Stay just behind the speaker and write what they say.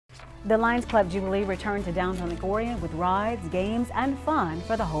The Lions Club Jubilee returned to downtown Lake Orion with rides, games, and fun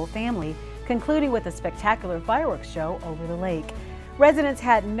for the whole family, concluding with a spectacular fireworks show over the lake. Residents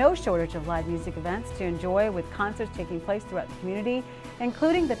had no shortage of live music events to enjoy, with concerts taking place throughout the community,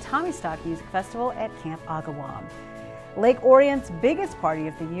 including the Tommy Stock Music Festival at Camp Agawam. Lake Orion's biggest party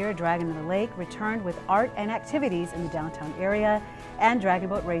of the year, Dragon in the Lake, returned with art and activities in the downtown area and dragon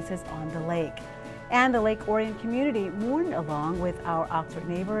boat races on the lake. And the Lake Orion community mourned along with our Oxford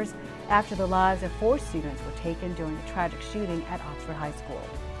neighbors after the lives of 4 students were taken during the tragic shooting at Oxford High School.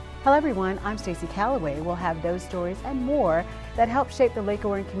 Hello everyone, I'm Stacy Calloway. We'll have those stories and more that helped shape the Lake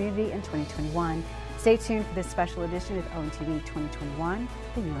Orion community in 2021. Stay tuned for this special edition of ONTV 2021,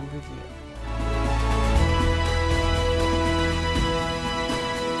 the Year in Review.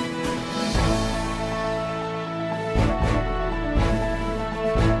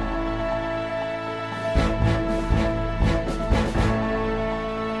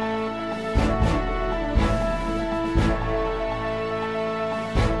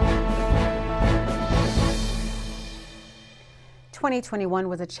 2021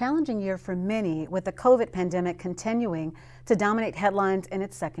 was a challenging year for many, with the COVID pandemic continuing to dominate headlines in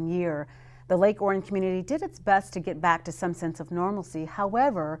its second year. The Lake Orion community did its best to get back to some sense of normalcy,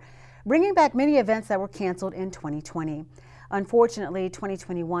 however, bringing back many events that were canceled in 2020. Unfortunately,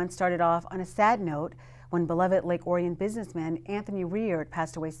 2021 started off on a sad note when beloved Lake Orion businessman Anthony Reard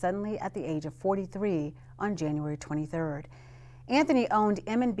passed away suddenly at the age of 43 on January 23rd. Anthony owned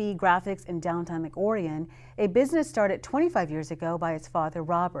M&B Graphics in downtown Lake Orion, a business started 25 years ago by his father,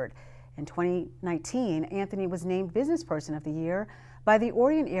 Robert. In 2019, Anthony was named Business Person of the Year by the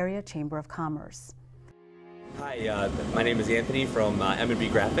Orion Area Chamber of Commerce. Hi, my name is Anthony from M&B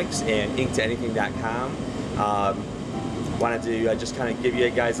Graphics and inktoanything.com. Wanted to just kind of give you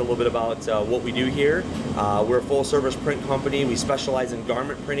guys a little bit about what we do here. We're a full-service print company. We specialize in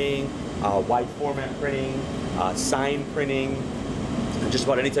garment printing, wide format printing, sign printing, just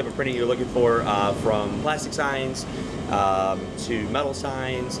about any type of printing you're looking for, from plastic signs to metal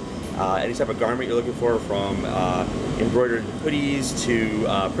signs, any type of garment you're looking for, from embroidered hoodies to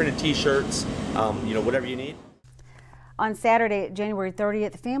printed t-shirts, you know, whatever you need. On Saturday, January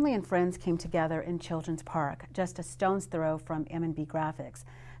 30th, family and friends came together in Children's Park, just a stone's throw from M&B Graphics,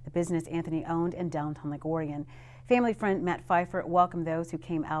 the business Anthony owned in downtown Lake Orion. Family friend Matt Pfeiffer welcomed those who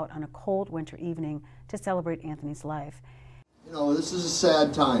came out on a cold winter evening to celebrate Anthony's life. You know, this is a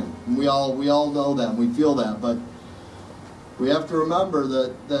sad time. We all know that, and we feel that, but we have to remember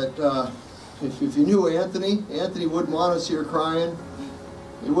that if you knew Anthony wouldn't want us here crying.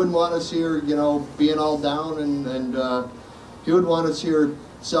 He wouldn't want us here, you know, being all down, and he would want us here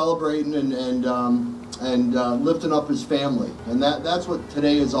celebrating and lifting up his family. And that's what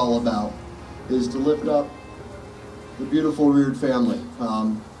today is all about, is to lift up the beautiful Reard family.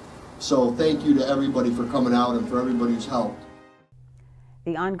 So thank you to everybody for coming out and for everybody who's helped.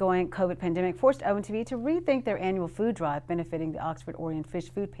 The ongoing COVID pandemic forced ONTV to rethink their annual food drive benefiting the Oxford Orion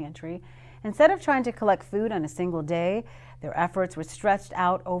Fish Food Pantry. Instead of trying to collect food on a single day, their efforts were stretched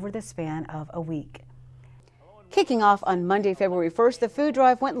out over the span of a week. Kicking off on Monday, February 1st, the food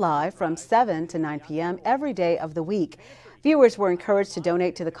drive went live from 7 to 9 p.m. every day of the week. Viewers were encouraged to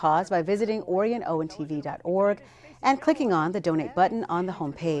donate to the cause by visiting orionontv.org and clicking on the donate button on the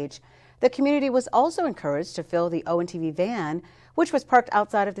homepage. The community was also encouraged to fill the ONTV van, which was parked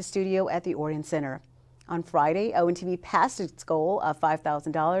outside of the studio at the Orion Center. On Friday, ONTV passed its goal of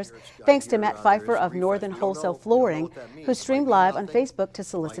 $5,000 thanks to Matt Pfeiffer of Northern Wholesale Flooring, who streamed live on Facebook to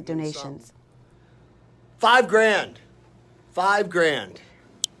solicit donations. $5 grand.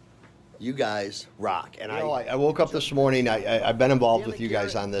 You guys rock. And I woke up this morning. I've been involved with you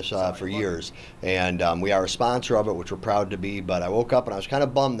guys on this for years, and we are a sponsor of it, which we're proud to be. But I woke up and I was kind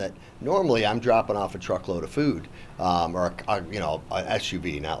of bummed that normally I'm dropping off a truckload of food, or you know, an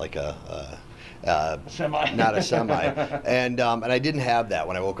SUV, not like semi. Not a semi. And I didn't have that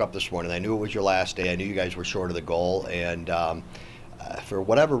when I woke up this morning. I knew it was your last day. I knew you guys were short of the goal, and for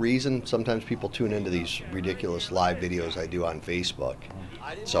whatever reason, sometimes people tune into these ridiculous live videos I do on Facebook.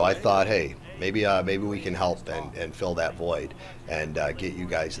 So I thought, hey, maybe we can help and fill that void and get you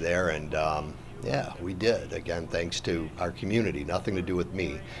guys there. And yeah, we did. Again, thanks to our community. Nothing to do with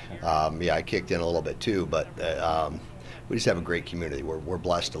me. Yeah, I kicked in a little bit too, but we just have a great community. We're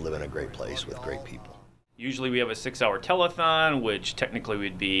blessed to live in a great place with great people. Usually we have a 6-hour telethon, which technically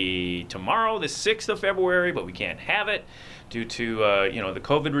would be tomorrow, the 6th of February, but we can't have it due to you know, the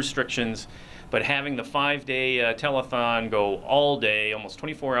COVID restrictions. But having the 5-day telethon go all day, almost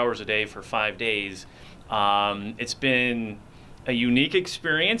 24 hours a day for 5 days, it's been a unique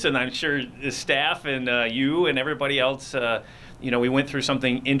experience, and I'm sure the staff and you and everybody else we went through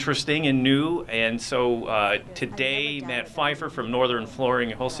something interesting and new, and so today Matt Pfeiffer from Northern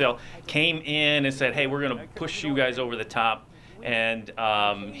Flooring Wholesale came in and said, hey, we're going to push you guys over the top, and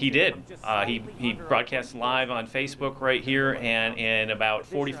he did. He broadcast live on Facebook right here, and in about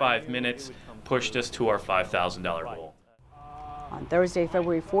 45 minutes pushed us to our $5,000 goal. On Thursday,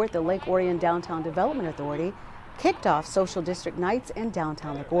 February 4th, the Lake Orion Downtown Development Authority kicked off Social District Nights in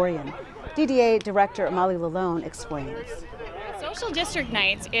downtown Lake Orion. DDA Director Molly Lalone explains. Social District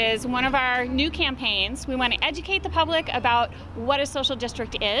Nights is one of our new campaigns. We want to educate the public about what a social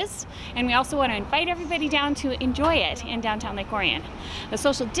district is, and we also want to invite everybody down to enjoy it in downtown Lake Orion. The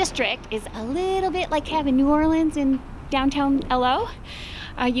social district is a little bit like having New Orleans in downtown LO.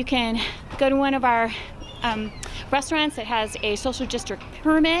 You can go to one of our restaurants that has a social district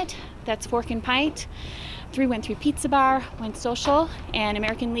permit. That's Fork and Pint. 313 Pizza Bar, Went Social, and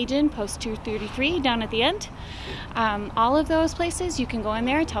American Legion, Post 233 down at the end. All of those places, you can go in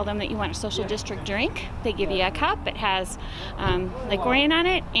there, tell them that you want a social district drink. They give you a cup. It has Lake Orion on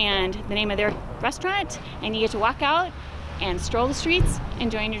it and the name of their restaurant, and you get to walk out and stroll the streets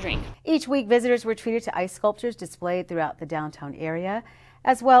enjoying your drink. Each week, visitors were treated to ice sculptures displayed throughout the downtown area,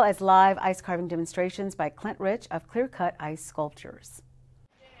 as well as live ice carving demonstrations by Clint Rich of Clear Cut Ice Sculptures.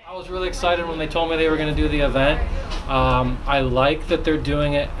 I was really excited when they told me they were going to do the event. I like that they're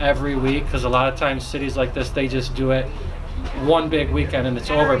doing it every week, because a lot of times cities like this, they just do it one big weekend and it's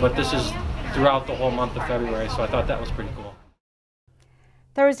over, but this is throughout the whole month of February, so I thought that was pretty cool.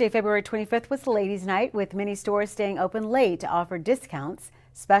 Thursday, February 25th was Ladies' Night, with many stores staying open late to offer discounts,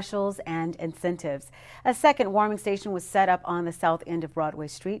 specials, and incentives. A second warming station was set up on the south end of Broadway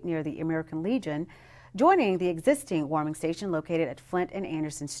Street near the American Legion, joining the existing warming station located at Flint and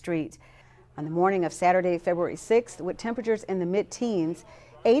Anderson Street. On the morning of Saturday, February 6th, with temperatures in the mid-teens,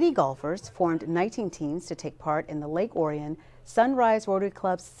 80 golfers formed 19 teams to take part in the Lake Orion Sunrise Rotary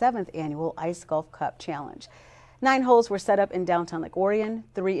Club's 7th annual Ice Golf Cup Challenge. 9 holes were set up in downtown Lake Orion,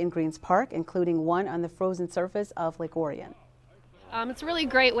 3 in Greens Park, including 1 on the frozen surface of Lake Orion. It's a really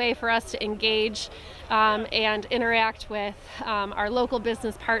great way for us to engage and interact with our local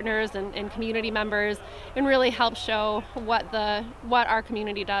business partners and community members, and really help show what our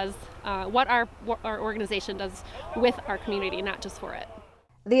community does, what our organization does with our community, not just for it.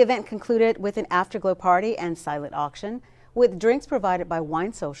 The event concluded with an afterglow party and silent auction, with drinks provided by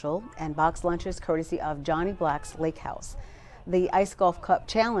Wine Social and box lunches courtesy of Johnny Black's Lake House. The Ice Golf Cup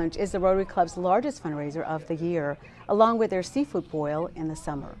Challenge is the Rotary Club's largest fundraiser of the year, along with their seafood boil in the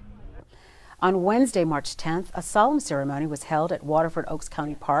summer. On Wednesday, March 10th, a solemn ceremony was held at Waterford Oaks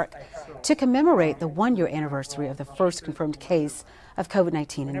County Park to commemorate the one-year anniversary of the first confirmed case of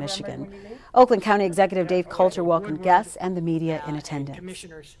COVID-19 in Michigan. Oakland County Executive Dave Coulter welcomed guests and the media in attendance.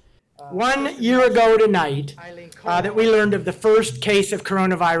 1 year ago tonight that we learned of the first case of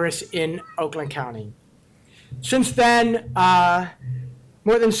coronavirus in Oakland County. Since then,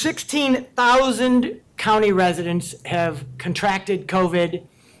 more than 16,000 county residents have contracted COVID,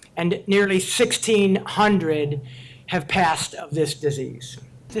 and nearly 1,600 have passed of this disease.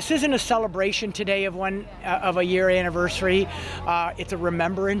 This isn't a celebration today of a year anniversary. It's a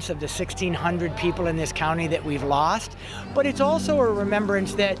remembrance of the 1,600 people in this county that we've lost, but it's also a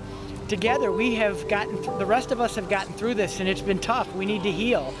remembrance that together the rest of us have gotten through this, and it's been tough. We need to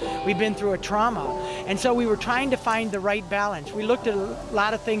heal. We've been through a trauma. And so we were trying to find the right balance. We looked at a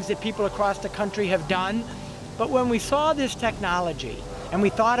lot of things that people across the country have done, but when we saw this technology and we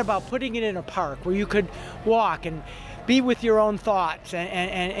thought about putting it in a park where you could walk and be with your own thoughts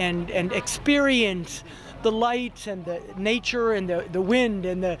and experience the lights and the nature and the wind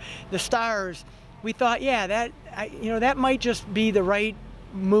and the stars, we thought, yeah, that might just be the right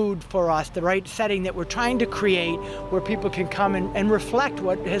mood for us, the right setting that we're trying to create, where people can come and reflect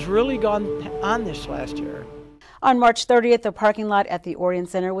what has really gone on this last year. On March 30th, the parking lot at the Orion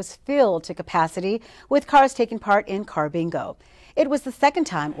Center was filled to capacity with cars taking part in Car Bingo. It was the second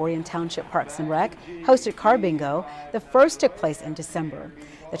time Orion Township Parks and Rec hosted Car Bingo. The first took place in December.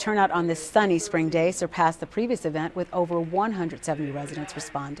 The turnout on this sunny spring day surpassed the previous event, with over 170 residents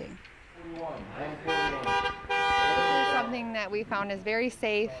responding. Something that we found is very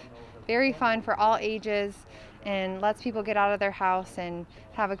safe, very fun for all ages, and lets people get out of their house and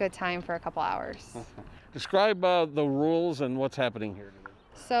have a good time for a couple hours. Describe the rules and what's happening here today.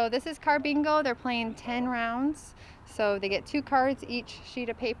 So this is Car Bingo. They're playing 10 rounds. So they get 2 cards, each sheet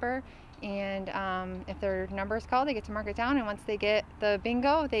of paper, and if their number is called, they get to mark it down, and once they get the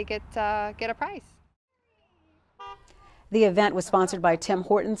bingo, they get a prize. The event was sponsored by Tim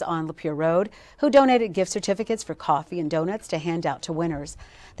Hortons on Lapeer Road, who donated gift certificates for coffee and donuts to hand out to winners.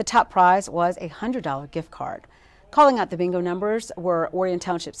 The top prize was a $100 gift card. Calling out the bingo numbers were Orion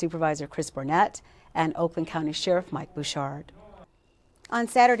Township Supervisor Chris Burnett and Oakland County Sheriff Mike Bouchard. On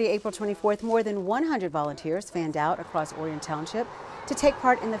Saturday, April 24th, more than 100 volunteers fanned out across Orion Township to take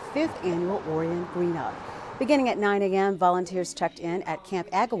part in the 5th annual Orion Green Up. Beginning at 9 a.m., volunteers checked in at Camp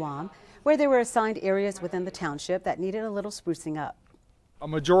Agawam, where they were assigned areas within the township that needed a little sprucing up. A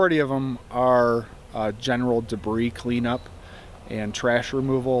majority of them are general debris cleanup and trash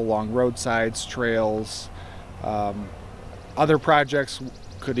removal along roadsides, trails. Other projects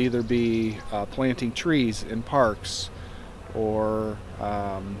could either be planting trees in parks or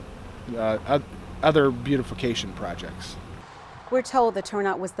other beautification projects. We're told the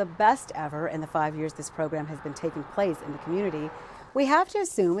turnout was the best ever in the 5 years this program has been taking place in the community. We have to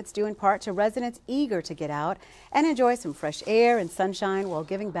assume it's due in part to residents eager to get out and enjoy some fresh air and sunshine while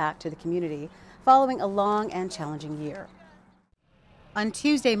giving back to the community following a long and challenging year. On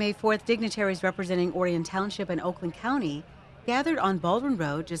Tuesday, May 4th, dignitaries representing Orion Township and Oakland County gathered on Baldwin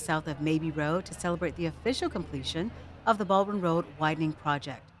Road just south of Mabee Road to celebrate the official completion of the Baldwin Road widening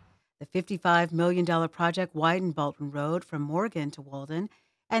project. The $55 million project widened Baldwin Road from Morgan to Walden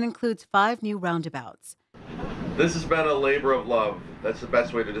and includes 5 new roundabouts. This has been a labor of love. That's the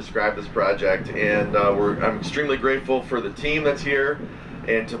best way to describe this project, and I'm extremely grateful for the team that's here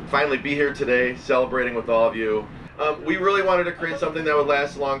and to finally be here today celebrating with all of you. We really wanted to create something that would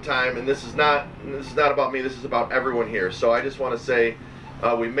last a long time, and this is not about me, this is about everyone here. So I just want to say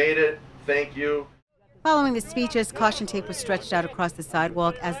we made it. Thank you. Following the speeches, caution tape was stretched out across the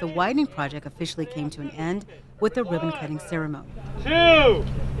sidewalk as the widening project officially came to an end with the ribbon-cutting ceremony. 2,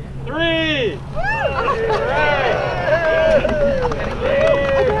 3!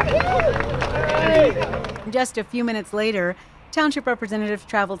 Just a few minutes later, Township representatives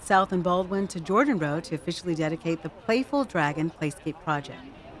traveled south in Baldwin to Jordan Road to officially dedicate the Playful Dragon Playscape project.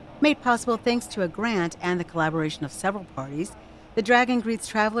 Made possible thanks to a grant and the collaboration of several parties, the Dragon greets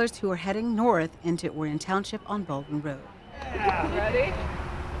travelers who are heading north into Orion Township on Baldwin Road. Yeah. Ready?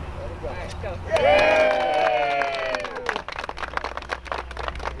 Go.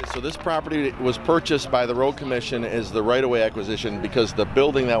 So this property was purchased by the Road Commission as the right-of-way acquisition because the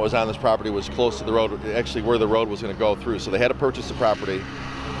building that was on this property was close to the road, actually where the road was going to go through. So they had to purchase the property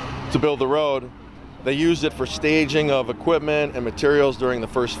to build the road. They used it for staging of equipment and materials during the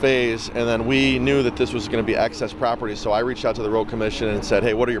first phase, and then we knew that this was going to be excess property, so I reached out to the Road Commission and said,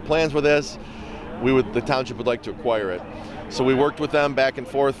 hey, what are your plans with this? The township would like to acquire it. So we worked with them back and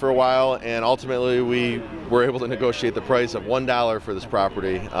forth for a while, and ultimately we were able to negotiate the price of $1 for this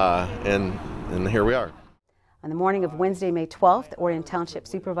property, and here we are. On the morning of Wednesday, May 12th, Orion Township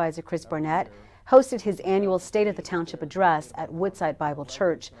Supervisor Chris Burnett hosted his annual State of the Township address at Woodside Bible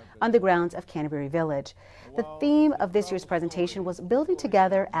Church on the grounds of Canterbury Village. The theme of this year's presentation was Building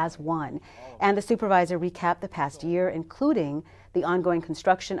Together as One, and the supervisor recapped the past year, including the ongoing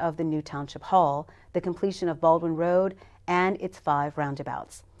construction of the new Township Hall, the completion of Baldwin Road, and its 5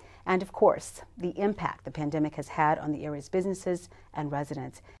 roundabouts. And of course, the impact the pandemic has had on the area's businesses and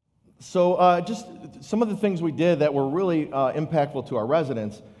residents. So just some of the things we did that were really impactful to our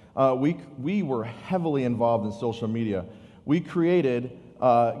residents. We were heavily involved in social media. We created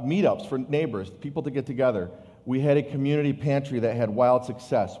meetups for neighbors, people to get together. We had a community pantry that had wild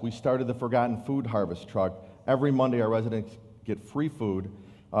success. We started the Forgotten Food Harvest Truck. Every Monday our residents get free food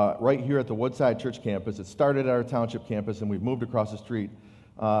right here at the Woodside Church campus. It started at our township campus and we've moved across the street.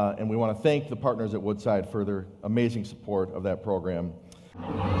 And we want to thank the partners at Woodside for their amazing support of that program.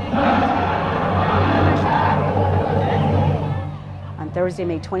 On Thursday,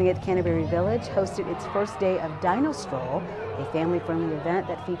 May 20th, Canterbury Village hosted its first day of Dino Stroll, a family-friendly event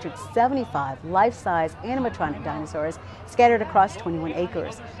that featured 75 life-size animatronic dinosaurs scattered across 21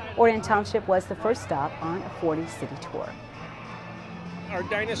 acres. Orion Township was the first stop on a 40-city tour. Our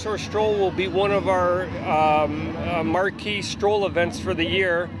Dinosaur Stroll will be one of our marquee stroll events for the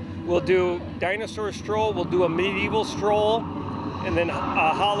year. We'll do Dinosaur Stroll, we'll do a Medieval Stroll, and then a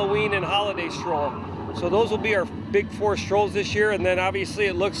Halloween and Holiday Stroll. So those will be our big 4 strolls this year, and then obviously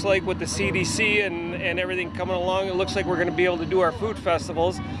it looks like with the CDC and everything coming along, it looks like we're going to be able to do our food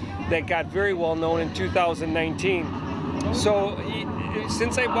festivals that got very well known in 2019. So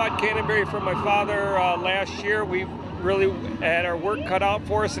since I bought Canterbury from my father last year, we really had our work cut out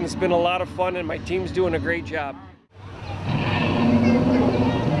for us, and it's been a lot of fun, and my team's doing a great job.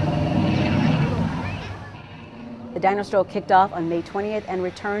 The Dino Stroll kicked off on May 20th and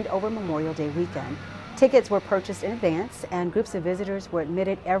returned over Memorial Day weekend. Tickets were purchased in advance, and groups of visitors were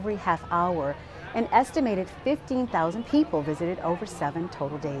admitted every half hour. An estimated 15,000 people visited over 7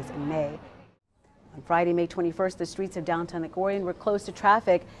 total days in May. On Friday, May 21st, the streets of downtown Lake Orion were closed to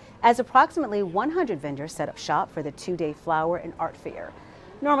traffic as approximately 100 vendors set up shop for the two-day flower and art fair.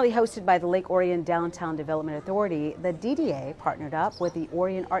 Normally hosted by the Lake Orion Downtown Development Authority, the DDA partnered up with the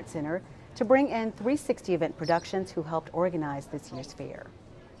Orion Art Center to bring in 360 Event Productions, who helped organize this year's fair.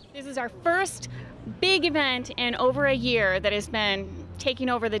 This is our first big event in over a year that has been taking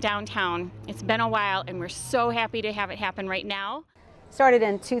over the downtown. It's been a while, and we're so happy to have it happen right now. Started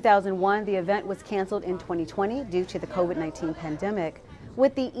in 2001, the event was canceled in 2020 due to the COVID-19 pandemic.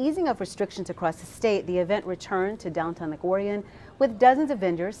 With the easing of restrictions across the state, the event returned to downtown Lake Orion with dozens of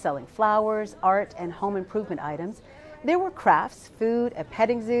vendors selling flowers, art, and home improvement items. There were crafts, food, a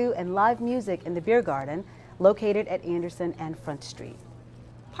petting zoo, and live music in the beer garden located at Anderson and Front Street.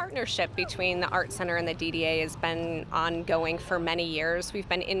 Partnership between the Art Center and the DDA has been ongoing for many years. We've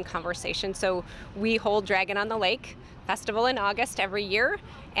been in conversation. So we hold Dragon on the Lake Festival in August every year,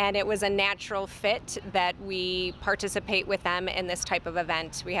 and it was a natural fit that we participate with them in this type of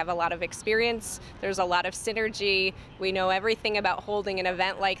event. We have a lot of experience, there's a lot of synergy, we know everything about holding an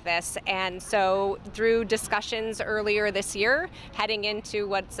event like this, and so through discussions earlier this year, heading into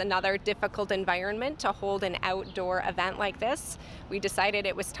what's another difficult environment to hold an outdoor event like this, we decided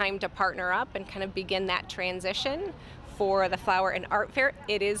it was time to partner up and kind of begin that transition for the Flower and Art Fair.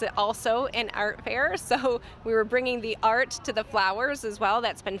 It is also an art fair, so we were bringing the art to the flowers as well.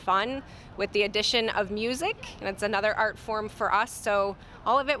 That's been fun, with the addition of music, and it's another art form for us. So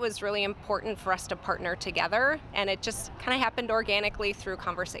all of it was really important for us to partner together, and it just kind of happened organically through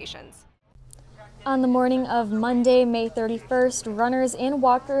conversations. On the morning of Monday, May 31st, runners and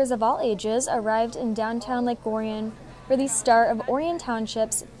walkers of all ages arrived in downtown Lake Orion for the start of Orion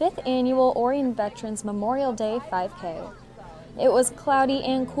Township's 5th annual Orion Veterans Memorial Day 5K. It was cloudy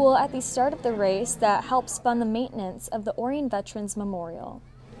and cool at the start of the race that helps fund the maintenance of the Orion Veterans Memorial.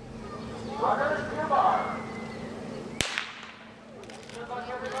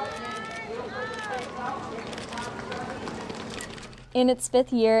 In its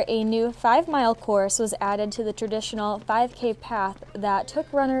 5th year, a new 5-mile course was added to the traditional 5K path that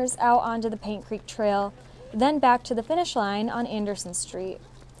took runners out onto the Paint Creek Trail, then back to the finish line on Anderson Street.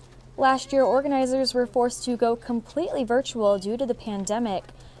 Last year, organizers were forced to go completely virtual due to the pandemic,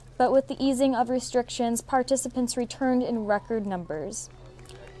 but with the easing of restrictions, participants returned in record numbers.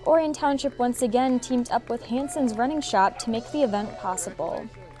 Orion Township once again teamed up with Hanson's Running Shop to make the event possible.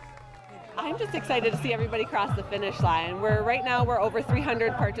 I'm just excited to see everybody cross the finish line. Right now we're over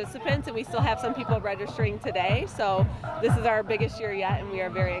 300 participants, and we still have some people registering today, so this is our biggest year yet, and we are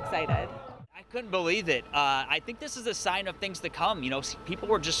very excited. I couldn't believe it. I think this is a sign of things to come. You know, people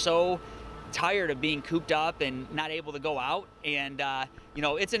were just so tired of being cooped up and not able to go out. And, you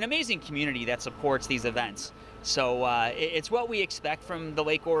know, it's an amazing community that supports these events. So it's what we expect from the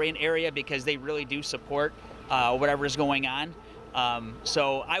Lake Orion area, because they really do support whatever is going on.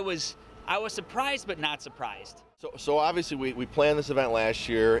 So I was surprised, but not surprised. So obviously we planned this event last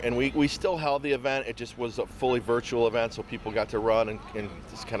year, and we still held the event. It just was a fully virtual event, so people got to run and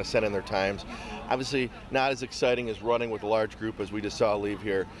just kind of send in their times. Obviously not as exciting as running with a large group as we just saw leave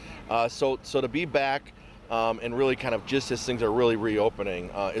here. So to be back and really kind of just as things are really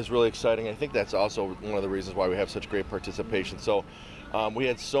reopening is really exciting. I think that's also one of the reasons why we have such great participation. So we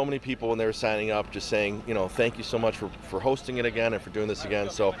had so many people when they were signing up just saying, you know, thank you so much for hosting it again and for doing this again.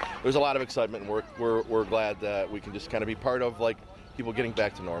 So there's a lot of excitement, and we're glad that we can just kind of be part of, like, people getting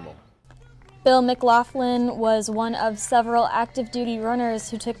back to normal. Bill McLaughlin was one of several active duty runners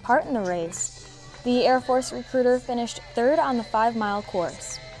who took part in the race. The Air Force recruiter finished 3rd on the 5-mile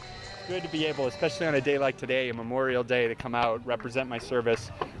course. Good to be able, especially on a day like today, a Memorial Day, to come out, represent my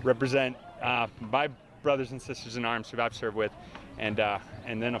service, represent my brothers and sisters in arms who I've served with, and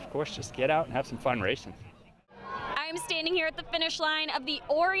then of course just get out and have some fun racing. I'm standing here at the finish line of the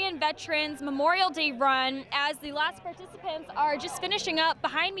Orion Veterans Memorial Day Run as the last participants are just finishing up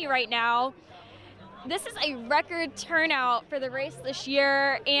behind me right now. This is a record turnout for the race this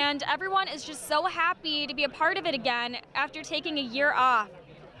year, and everyone is just so happy to be a part of it again after taking a year off.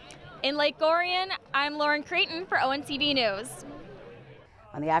 In Lake Orion, I'm Lauren Creighton for ONTV News.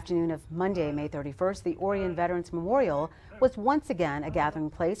 On the afternoon of Monday, May 31st, the Orion Veterans Memorial was once again a gathering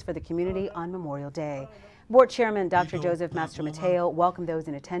place for the community on Memorial Day. Board Chairman Dr. Joseph Mastromateo welcomed those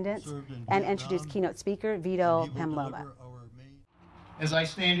in attendance and introduced keynote speaker Vito Pamloma. As I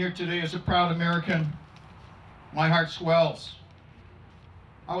stand here today as a proud American, my heart swells.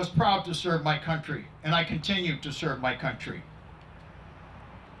 I was proud to serve my country, and I continue to serve my country.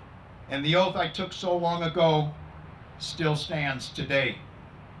 And the oath I took so long ago still stands today.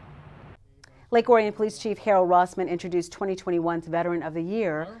 Lake Orion Police Chief Harold Rossman introduced 2021's Veteran of the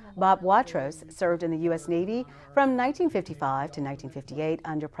Year. Bob Watros served in the U.S. Navy from 1955 to 1958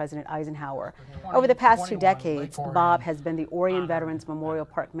 under President Eisenhower. Over the past 2 decades, Bob has been the Orion Veterans Memorial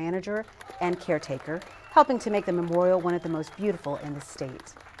Park manager and caretaker, helping to make the memorial one of the most beautiful in the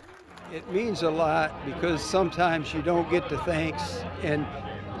state. It means a lot because sometimes you don't get the thanks, and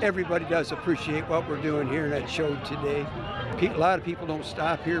everybody does appreciate what we're doing here, and that showed today. A lot of people don't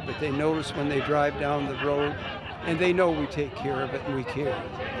stop here, but they notice when they drive down the road, and they know we take care of it and we care.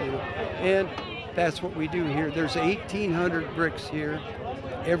 You know? And that's what we do here. There's 1,800 bricks here.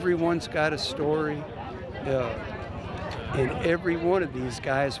 Everyone's got a story, and every one of these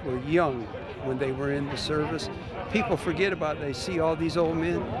guys were young when they were in the service. People forget about it. They see all these old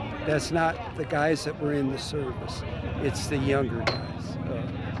men. That's not the guys that were in the service. It's the younger guys.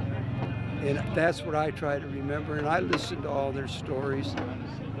 And that's what I try to remember, and I listen to all their stories.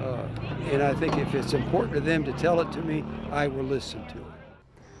 And I think if it's important to them to tell it to me, I will listen to it.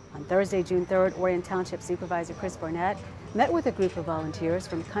 On Thursday, June 3rd, Orion Township Supervisor Chris Barnett met with a group of volunteers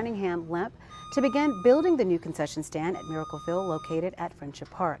from Cunningham Lemp to begin building the new concession stand at Miracleville, located at Friendship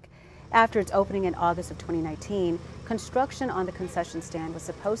Park. After its opening in August of 2019, construction on the concession stand was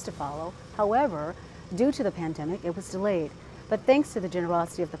supposed to follow. However, due to the pandemic, it was delayed. But thanks to the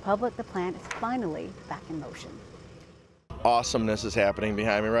generosity of the public, the plant is finally back in motion. Awesomeness is happening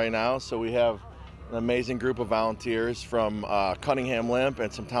behind me right now. So we have an amazing group of volunteers from Cunningham Lemp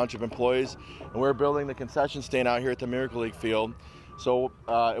and some township employees, and we're building the concession stand out here at the Miracle League field. So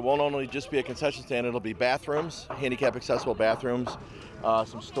it won't only just be a concession stand, it'll be bathrooms, handicap accessible bathrooms,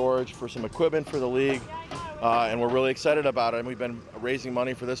 some storage for some equipment for the league, and we're really excited about it. And we've been raising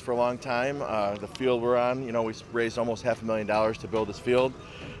money for this for a long time. The field we're on, you know, we raised almost $500,000 to build this field,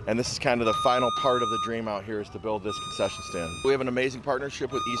 and this is kind of the final part of the dream out here, is to build this concession stand. We have an amazing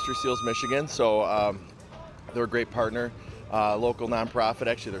partnership with Easter Seals Michigan, so they're a great partner, local nonprofit,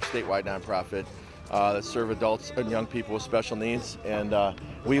 actually they're a statewide nonprofit that serve adults and young people with special needs, and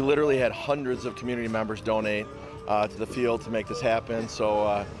we literally had hundreds of community members donate to the field to make this happen.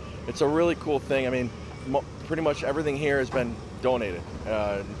 So it's a really cool thing. I mean, pretty much everything here has been donated.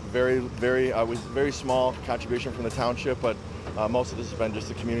 Very small contribution from the township, but most of this has been just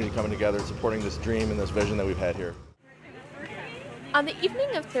the community coming together and supporting this dream and this vision that we've had here. On the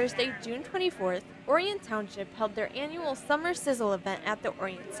evening of Thursday, June 24th, Orion Township held their annual Summer Sizzle event at the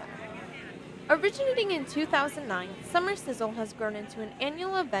Orion Center. Originating in 2009, Summer Sizzle has grown into an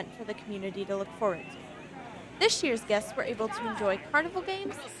annual event for the community to look forward to. This year's guests were able to enjoy carnival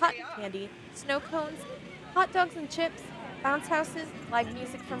games, cotton candy, snow cones, hot dogs and chips, bounce houses, live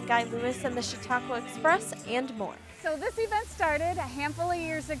music from Guy Lewis and the Chautauqua Express, and more. So this event started a handful of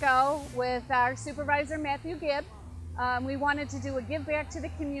years ago with our supervisor, Matthew Gibb. We wanted to do a give back to the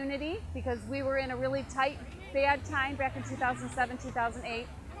community because we were in a really tight, bad time back in 2007, 2008.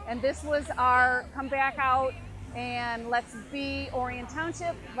 And this was our come back out and let's be Orion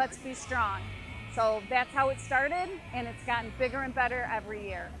Township, let's be strong. So that's how it started, and it's gotten bigger and better every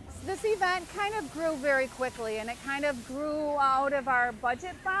year. This event kind of grew very quickly, and it kind of grew out of our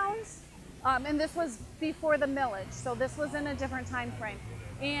budget bounds. And this was before the millage, so this was in a different time frame.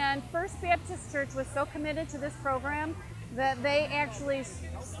 And First Baptist Church was so committed to this program that they actually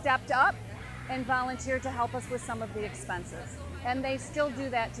stepped up and volunteered to help us with some of the expenses. And they still do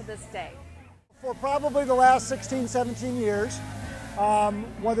that to this day. For probably the last 16, 17 years,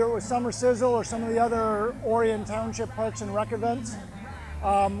 whether it was Summer Sizzle or some of the other Orion Township Parks and Rec events,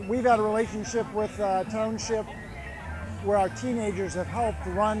 we've had a relationship with Township where our teenagers have helped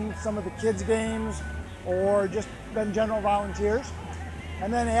run some of the kids' games or just been general volunteers.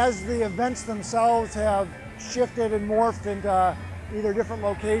 And then as the events themselves have shifted and morphed into either different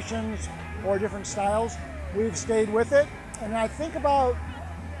locations or different styles, we've stayed with it. And I think about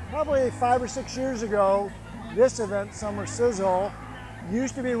probably 5 or 6 years ago, this event, Summer Sizzle,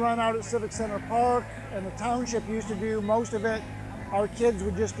 used to be run out at Civic Center Park, and the township used to do most of it. Our kids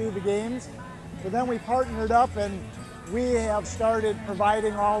would just do the games. But then we partnered up, and we have started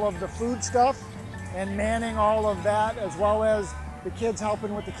providing all of the food stuff and manning all of that, as well as the kids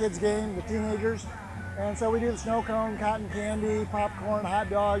helping with the kids' game, the teenagers. And so we do the snow cone, cotton candy, popcorn,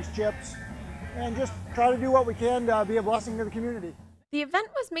 hot dogs, chips, and just try to do what we can to be a blessing to the community. The event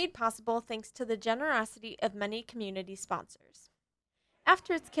was made possible thanks to the generosity of many community sponsors.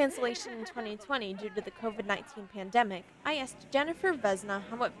 After its cancellation in 2020 due to the COVID-19 pandemic, I asked Jennifer Vesna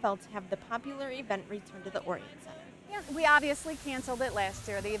how it felt to have the popular event return to the Orion Center. Yeah, we obviously canceled it last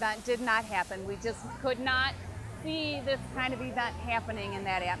year. The event did not happen. We just could not see this kind of event happening in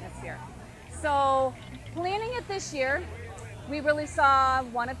that atmosphere. So planning it this year, we really saw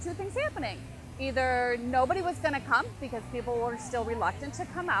one of two things happening. Either nobody was going to come because people were still reluctant to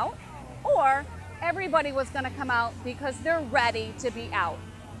come out, or everybody was going to come out because they're ready to be out.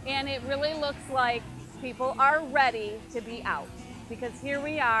 And it really looks like people are ready to be out, because here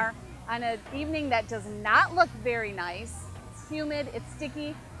we are on an evening that does not look very nice. It's humid, it's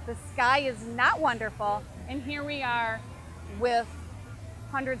sticky, the sky is not wonderful, and here we are with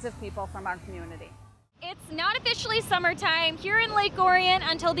hundreds of people from our community. It's not officially summertime here in Lake Orion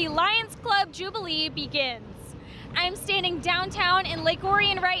until the Lions Club Jubilee begins. I'm standing downtown in Lake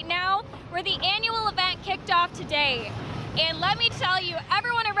Orion right now, where the annual event kicked off today. And let me tell you,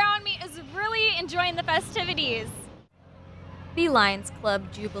 everyone around me is really enjoying the festivities. The Lions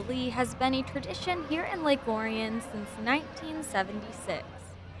Club Jubilee has been a tradition here in Lake Orion since 1976.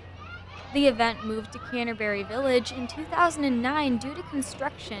 The event moved to Canterbury Village in 2009 due to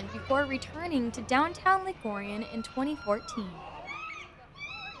construction before returning to downtown Lake Orion in 2014.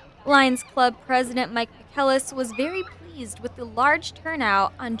 Lions Club President Mike McKellis was very pleased with the large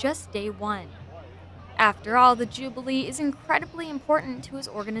turnout on just day one. After all, the Jubilee is incredibly important to his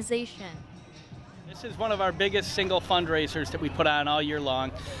organization. This is one of our biggest single fundraisers that we put on all year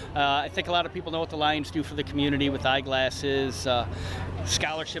long. I think a lot of people know what the Lions do for the community with eyeglasses,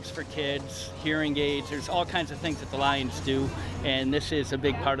 scholarships for kids, hearing aids. There's all kinds of things that the Lions do, and this is a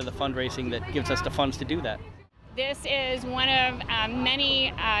big part of the fundraising that gives us the funds to do that. This is one of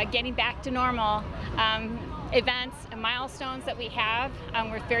many getting back to normal events and milestones that we have.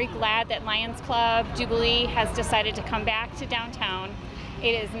 We're very glad that Lions Club Jubilee has decided to come back to downtown.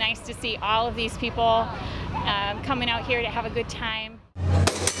 It is nice to see all of these people coming out here to have a good time.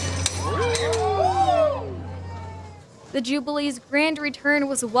 The Jubilee's grand return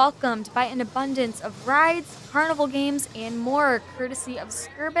was welcomed by an abundance of rides, carnival games, and more, courtesy of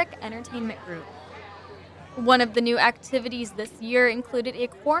Skirbeck Entertainment Group. One of the new activities this year included a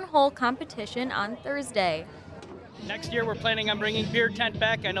cornhole competition on Thursday. Next year we're planning on bringing beer tent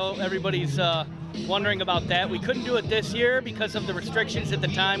back. I know everybody's wondering about that. We couldn't do it this year because of the restrictions at the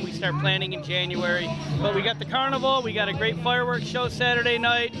time. We start planning in January. But we got the carnival, we got a great fireworks show Saturday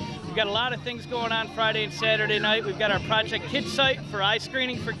night. We've got a lot of things going on Friday and Saturday night. We've got our Project Kids site for eye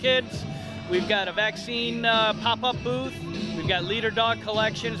screening for kids. We've got a vaccine pop-up booth. We've got leader dog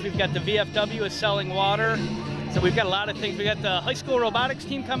collections. We've got the VFW is selling water. So we've got a lot of things. We've got the high school robotics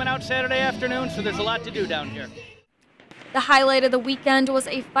team coming out Saturday afternoon, so there's a lot to do down here. The highlight of the weekend was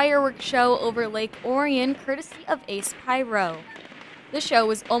a fireworks show over Lake Orion, courtesy of Ace Pyro. The show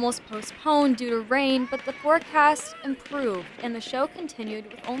was almost postponed due to rain, but the forecast improved and the show continued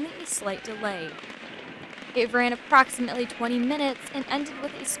with only a slight delay. It ran approximately 20 minutes and ended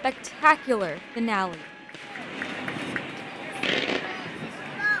with a spectacular finale.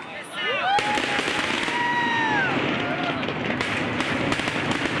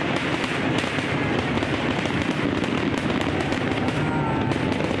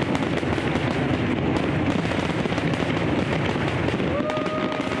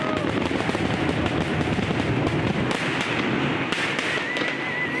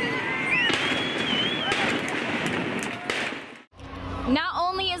 Not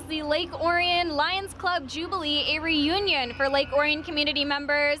only is the Lake Orion Lions Club Jubilee a reunion for Lake Orion community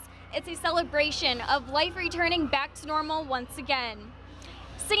members, it's a celebration of life returning back to normal once again.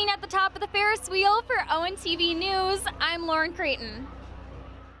 Sitting at the top of the Ferris wheel for ONTV News, I'm Lauren Creighton.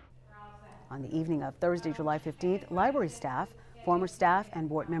 On the evening of Thursday, July 15th, library staff, former staff, and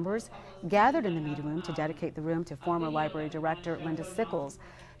board members gathered in the meeting room to dedicate the room to former library director Linda Sickles.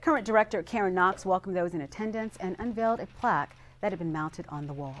 Current director Karen Knox welcomed those in attendance and unveiled a plaque that had been mounted on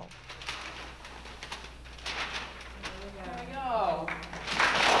the wall. There we go.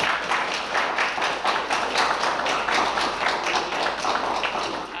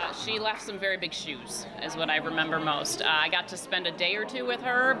 She left some very big shoes, is what I remember most. I got to spend a day or two with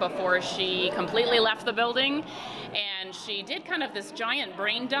her before she completely left the building, and she did kind of this giant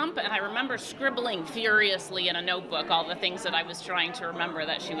brain dump, and I remember scribbling furiously in a notebook all the things that I was trying to remember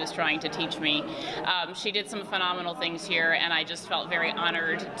that she was trying to teach me. She did some phenomenal things here, and I just felt very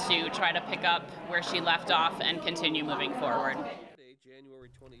honored to try to pick up where she left off and continue moving forward.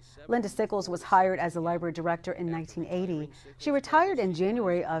 Linda Sickles was hired as a library director in 1980. She retired in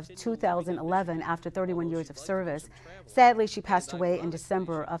January of 2011 after 31 years of service. Sadly, she passed away in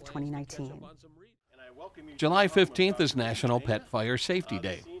December of 2019. July 15th is National Pet Fire Safety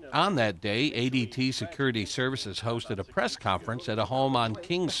Day. On that day, ADT Security Services hosted a press conference at a home on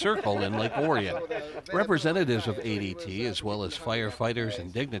Kings Circle in Lake Orion. Representatives of ADT, as well as firefighters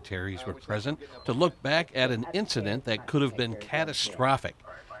and dignitaries, were present to look back at an incident that could have been catastrophic.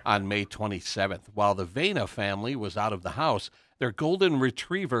 On May 27th, while the Vena family was out of the house, Their golden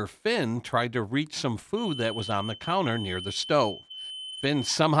retriever, Finn, tried to reach some food that was on the counter near the stove. Finn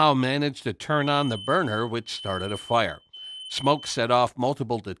somehow managed to turn on the burner, which started a fire. Smoke set off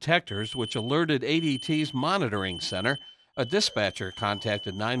multiple detectors, which alerted ADT's monitoring center. A dispatcher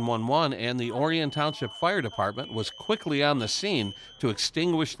contacted 911, and the Orion Township Fire Department was quickly on the scene to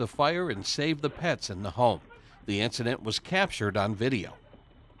extinguish the fire and save the pets in the home. The incident was captured on video.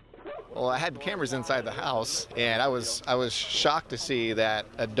 Well, I had cameras inside the house, and I was shocked to see that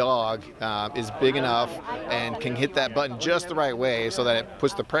a dog is big enough and can hit that button just the right way so that it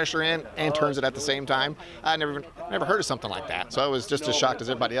puts the pressure in and turns it at the same time. I never heard of something like that, so I was just as shocked as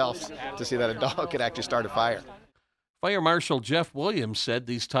everybody else to see that a dog could actually start a fire. Fire Marshal Jeff Williams said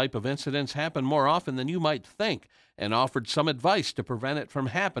these type of incidents happen more often than you might think and offered some advice to prevent it from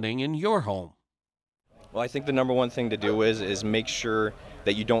happening in your home. Well, I think the number one thing to do is make sure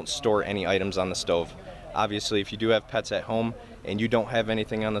that you don't store any items on the stove. Obviously, if you do have pets at home and you don't have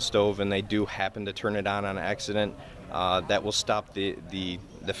anything on the stove and they do happen to turn it on an accident, that will stop the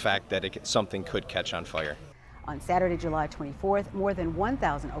fact that something could catch on fire. On Saturday, July 24th, more than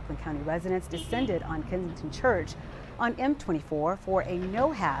 1,000 Oakland County residents descended on Kensington Church on M24 for a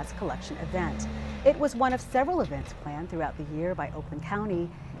no-haz collection event. It was one of several events planned throughout the year by Oakland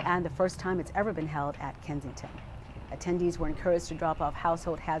County and the first time it's ever been held at Kensington. Attendees were encouraged to drop off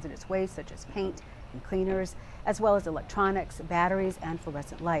household hazardous waste such as paint and cleaners, as well as electronics, batteries, and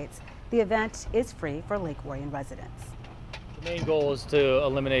fluorescent lights. The event is free for Lake Orion residents. The main goal is to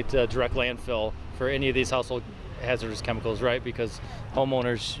eliminate direct landfill for any of these household hazardous chemicals, right? Because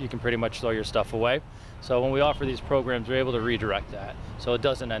homeowners, you can pretty much throw your stuff away. So when we offer these programs, we're able to redirect that so it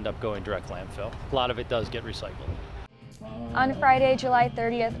doesn't end up going direct landfill. A lot of it does get recycled. On Friday, July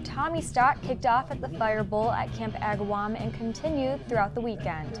 30th, Tommy Stock kicked off at the Fire Bowl at Camp Agawam and continued throughout the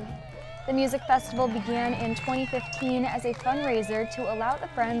weekend. The music festival began in 2015 as a fundraiser to allow the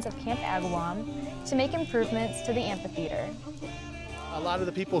Friends of Camp Agawam to make improvements to the amphitheater. A lot of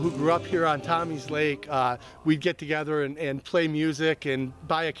the people who grew up here on Tommy's Lake, we'd get together and play music and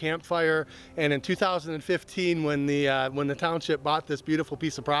buy a campfire. And in 2015, when the township bought this beautiful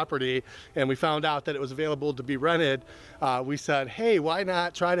piece of property and we found out that it was available to be rented, we said, hey, why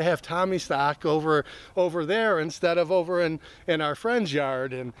not try to have Tommy Stock over there instead of over in our friend's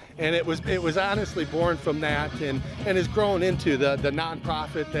yard? And it was honestly born from that and has grown into the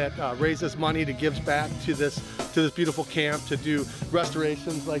nonprofit that raises money to give back to this beautiful camp to do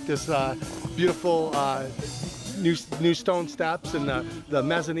restorations like this beautiful new stone steps and the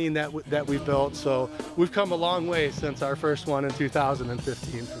mezzanine that we built. So we've come a long way since our first one in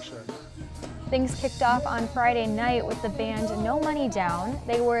 2015 for sure. Things kicked off on Friday night with the band No Money Down.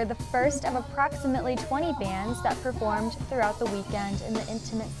 They were the first of approximately 20 bands that performed throughout the weekend in the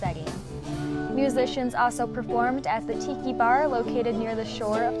intimate setting. Musicians also performed at the Tiki Bar located near the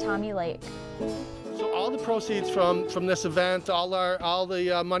shore of Tommy Lake. So all the proceeds from this event, all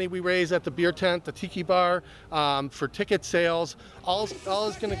the money we raise at the beer tent, the Tiki Bar, for ticket sales, all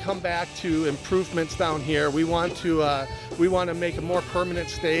is going to come back to improvements down here. We want to make a more permanent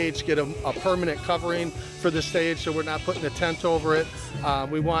stage, get a permanent covering for the stage, so we're not putting a tent over it.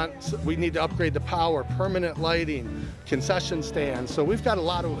 We need to upgrade the power, permanent lighting, concession stands. So we've got a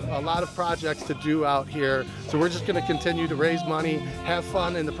lot of projects to do out here. So we're just going to continue to raise money, have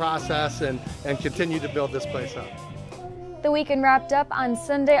fun in the process, and continue to build this place up. The weekend wrapped up on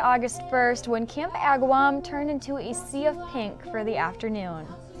Sunday, August 1st, when Camp Agawam turned into a sea of pink for the afternoon.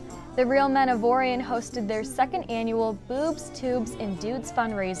 The Real Men of Orion hosted their second annual Boobs, Tubes, and Dudes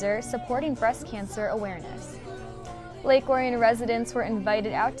fundraiser supporting breast cancer awareness. Lake Orion residents were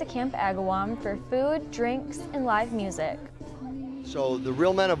invited out to Camp Agawam for food, drinks, and live music. So the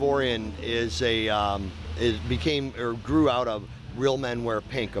Real Men of Orion grew out of Real Men Wear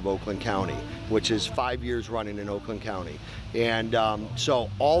Pink of Oakland County, which is 5 years running in Oakland County. And so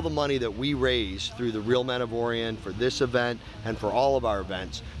all the money that we raise through the Real Men of Orion for this event and for all of our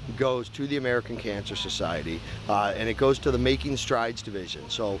events goes to the American Cancer Society, and it goes to the Making Strides Division.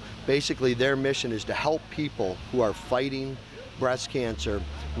 So basically their mission is to help people who are fighting breast cancer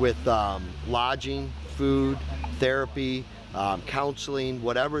with lodging, food, therapy, counseling,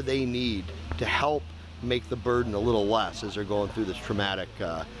 whatever they need to help make the burden a little less as they're going through this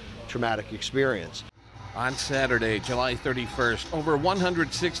traumatic experience. On Saturday, July 31st, over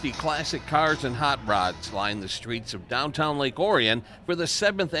 160 classic cars and hot rods lined the streets of downtown Lake Orion for the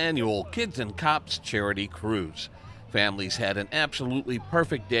 7th annual Kids and Cops Charity Cruise. Families had an absolutely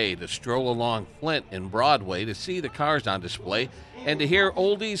perfect day to stroll along Flint and Broadway to see the cars on display and to hear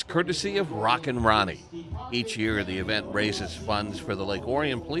oldies courtesy of Rockin' Ronnie. Each year, the event raises funds for the Lake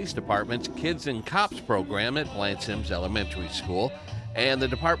Orion Police Department's Kids and Cops program at Blanche Sims Elementary School and the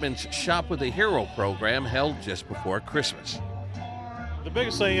department's Shop with a Hero program held just before Christmas. The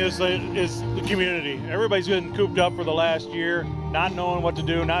biggest thing is the community. Everybody's been cooped up for the last year, not knowing what to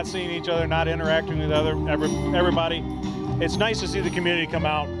do, not seeing each other, not interacting with everybody. It's nice to see the community come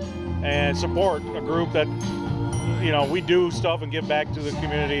out and support a group that, you know, we do stuff and give back to the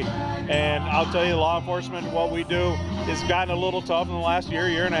community. And I'll tell you, law enforcement, what we do has gotten a little tough in the last year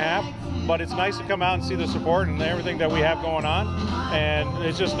and a half, but it's nice to come out and see the support and everything that we have going on. And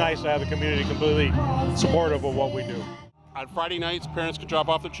it's just nice to have the community completely supportive of what we do. On Friday nights, parents can drop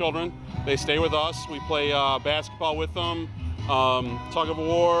off their children. They stay with us. We play basketball with them, tug of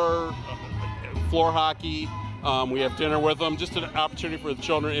war, floor hockey. We have dinner with them. Just an opportunity for the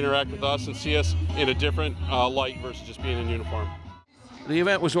children to interact with us and see us in a different light versus just being in uniform. The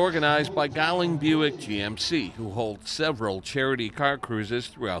event was organized by Gowling Buick GMC, who holds several charity car cruises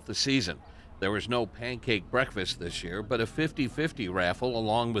throughout the season. There was no pancake breakfast this year, but a 50-50 raffle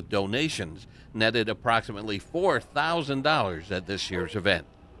along with donations netted approximately $4,000 at this year's event.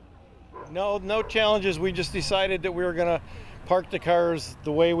 No challenges. We just decided that we were going to park the cars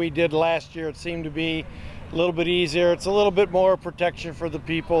the way we did last year. It seemed to be a little bit easier. It's a little bit more protection for the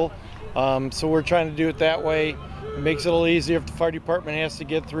people, so we're trying to do it that way. It makes it a little easier. If the fire department has to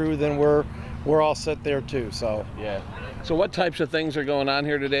get through, then we're all set there too. So yeah. So what types of things are going on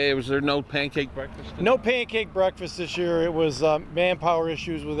here today? Was there no pancake breakfast today? No pancake breakfast this year. It was manpower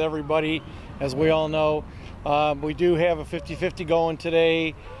issues with everybody, as we all know. We do have a 50-50 going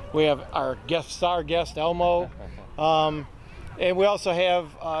today. We have our star guest Elmo, and we also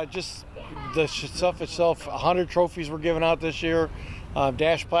have just the stuff itself. 100 trophies were given out this year.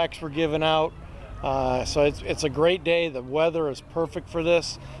 Dash plaques were given out. So it's a great day. The weather is perfect for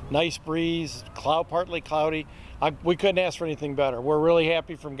this. Nice breeze, partly cloudy. We couldn't ask for anything better. We're really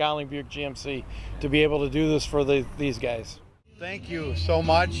happy from Gowling Buick GMC to be able to do this for these guys. Thank you so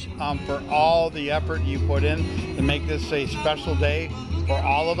much for all the effort you put in to make this a special day for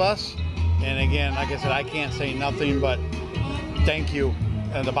all of us. And again, like I said, I can't say nothing but thank you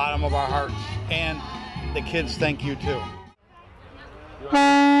at the bottom of our hearts. And the kids thank you too.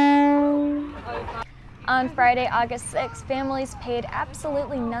 On Friday, August 6th, families paid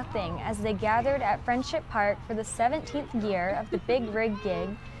absolutely nothing as they gathered at Friendship Park for the 17th year of the Big Rig Gig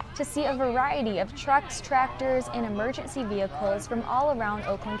to see a variety of trucks, tractors, and emergency vehicles from all around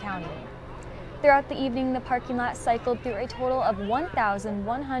Oakland County. Throughout the evening, the parking lot cycled through a total of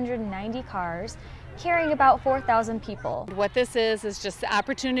 1,190 cars, carrying about 4,000 people. What this is just the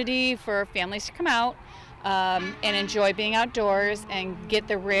opportunity for families to come out and enjoy being outdoors and get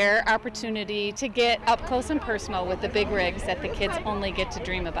the rare opportunity to get up close and personal with the big rigs that the kids only get to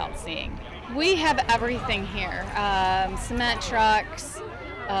dream about seeing. We have everything here, cement trucks,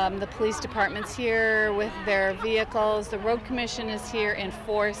 the police department's here with their vehicles, the road commission is here in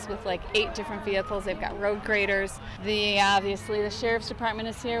force with like 8 different vehicles. They've got road graders. Obviously the sheriff's department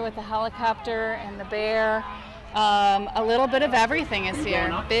is here with the helicopter and the bear. A little bit of everything is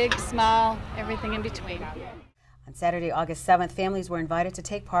here, big, small, everything in between. On Saturday, August 7th, families were invited to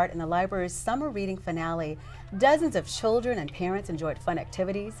take part in the library's summer reading finale. Dozens of children and parents enjoyed fun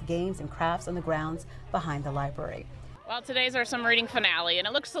activities, games, and crafts on the grounds behind the library. Well, today's our summer reading finale, and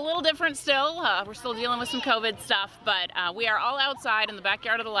it looks a little different still. We're still dealing with some COVID stuff, but we are all outside in the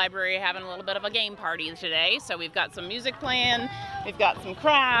backyard of the library having a little bit of a game party today. So we've got some music playing, we've got some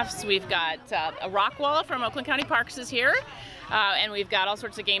crafts, we've got a rock wall from Oakland County Parks is here, and we've got all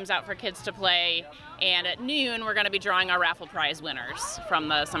sorts of games out for kids to play. And at noon, we're going to be drawing our raffle prize winners from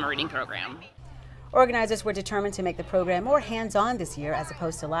the summer reading program. Organizers were determined to make the program more hands-on this year as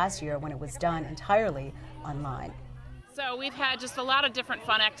opposed to last year when it was done entirely online. So we've had just a lot of different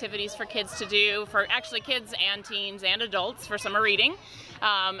fun activities for kids to do, for actually kids and teens and adults for summer reading.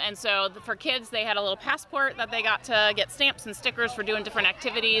 And so for kids, they had a little passport that they got to get stamps and stickers for doing different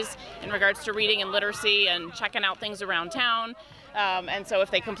activities in regards to reading and literacy and checking out things around town. And so if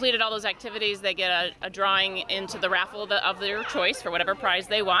they completed all those activities, they get a drawing into the raffle of their choice for whatever prize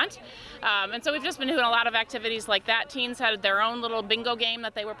they want. And so we've just been doing a lot of activities like that. Teens had their own little bingo game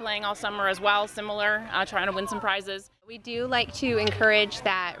that they were playing all summer as well, similar, trying to win some prizes. We do like to encourage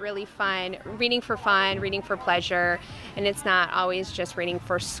that really fun, reading for pleasure, and it's not always just reading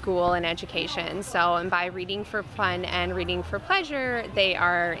for school and education. So, and by reading for fun and reading for pleasure, they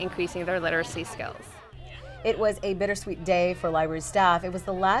are increasing their literacy skills. It was a bittersweet day for library staff. It was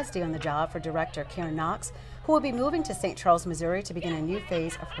the last day on the job for Director Karen Knox, who will be moving to St. Charles, Missouri to begin a new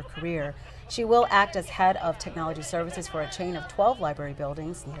phase of her career. She will act as head of technology services for a chain of 12 library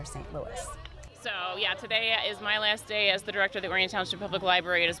buildings near St. Louis. So yeah, today is my last day as the director of the Orion Township Public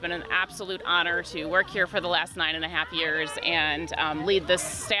Library. It has been an absolute honor to work here for the last 9.5 years and lead this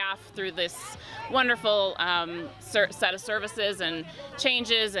staff through this wonderful set of services and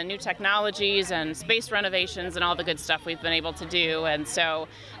changes and new technologies and space renovations and all the good stuff we've been able to do. And so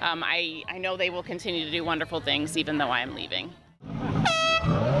I know they will continue to do wonderful things even though I am leaving.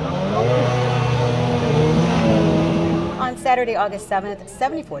 On Saturday, August 7th,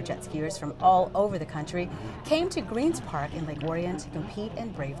 74 jet skiers from all over the country came to Greens Park in Lake Orion to compete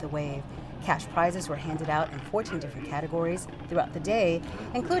and brave the wave. Cash prizes were handed out in 14 different categories throughout the day,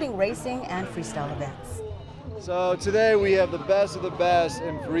 including racing and freestyle events. So today we have the best of the best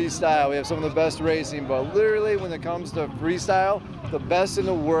in freestyle. We have some of the best racing, but literally when it comes to freestyle, the best in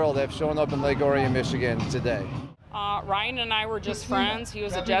the world have shown up in Lake Orion, Michigan today. Ryan and I were just friends. He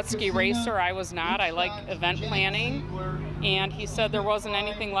was a jet ski racer. I was not. I like event planning. And he said there wasn't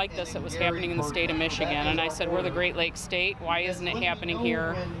anything like this that was happening in the state of Michigan. And I said, we're the Great Lakes state. Why isn't it happening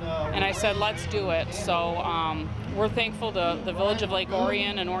here? And I said, let's do it. So we're thankful to the village of Lake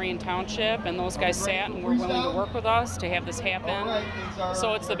Orion and Orion Township. And those guys sat and were willing to work with us to have this happen.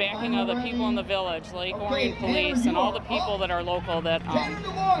 So it's the backing of the people in the village, Lake Orion Police, and all the people that are local that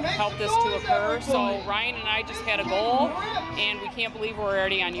helped this to occur. So Ryan and I just had a goal, and we can't believe we're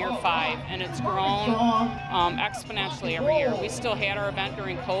already on year 5, and it's grown exponentially every year. We still had our event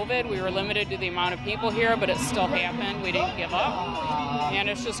during COVID. We were limited to the amount of people here, but it still happened. We didn't give up, and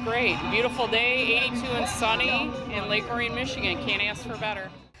it's just great. Beautiful day, 82 and sunny in Lake Orion, Michigan. Can't ask for better.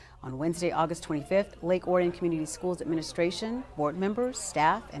 On Wednesday, August 25th, Lake Orion Community Schools Administration, board members,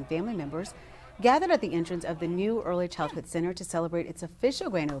 staff, and family members gathered at the entrance of the new Early Childhood Center to celebrate its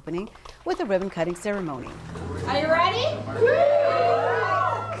official grand opening with a ribbon-cutting ceremony. Are you ready?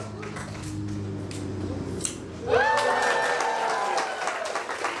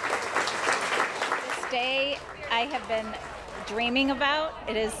 This day I have been dreaming about.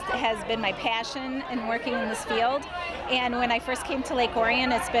 It has been my passion in working in this field. And when I first came to Lake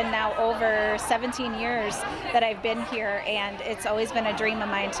Orion, it's been now over 17 years that I've been here, and it's always been a dream of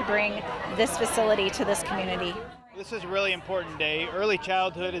mine to bring this facility to this community. This is a really important day. Early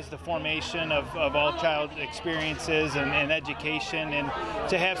childhood is the formation of all child experiences and education, and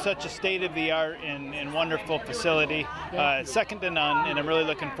to have such a state-of-the-art and wonderful facility, second to none, and I'm really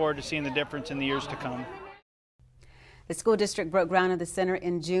looking forward to seeing the difference in the years to come. The school district broke ground of the center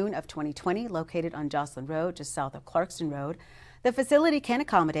in June of 2020, located on Jocelyn Road, just south of Clarkston Road. The facility can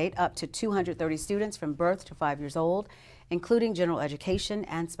accommodate up to 230 students from birth to 5 years old, including general education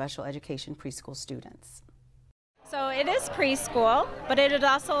and special education preschool students. So it is preschool, but it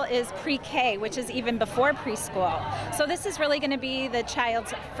also is pre-K, which is even before preschool. So this is really going to be the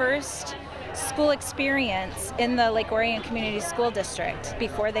child's first school experience in the Lake Orion Community School District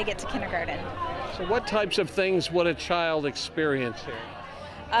before they get to kindergarten. So what types of things would a child experience here?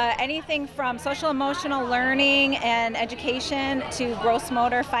 Anything from social emotional learning and education to gross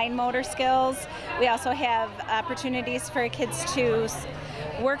motor, fine motor skills. We also have opportunities for kids to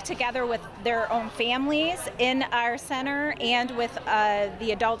work together with their own families in our center and with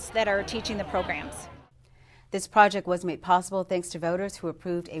the adults that are teaching the programs. This project was made possible thanks to voters who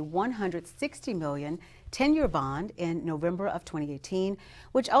approved a $160 million 10-year bond in November of 2018,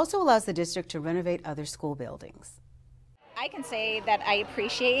 which also allows the district to renovate other school buildings. I can say that I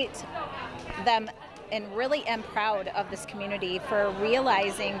appreciate them and really am proud of this community for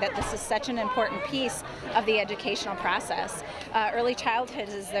realizing that this is such an important piece of the educational process. Early childhood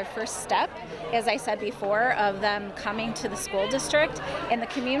is their first step, as I said before, of them coming to the school district, and the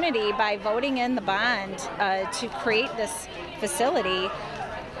community, by voting in the bond to create this facility,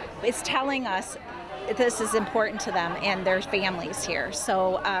 is telling us this is important to them and their families here.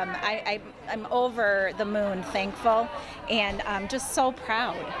 So I'm over the moon thankful, and I'm just so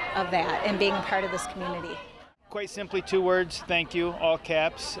proud of that and being a part of this community. Quite simply, 2 words: thank you, all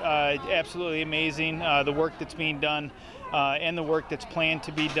caps. Absolutely amazing, the work that's being done and the work that's planned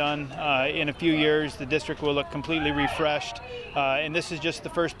to be done. In a few years, the district will look completely refreshed. And this is just the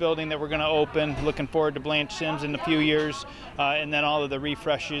first building that we're going to open. Looking forward to Blanche Sims in a few years, and then all of the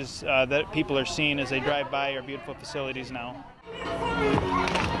refreshes that people are seeing as they drive by our beautiful facilities now.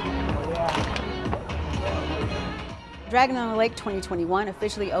 Dragon on the Lake 2021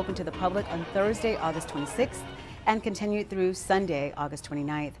 officially opened to the public on Thursday, August 26th, and continued through Sunday, August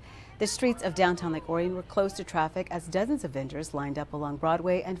 29th. The streets of downtown Lake Orion were closed to traffic as dozens of vendors lined up along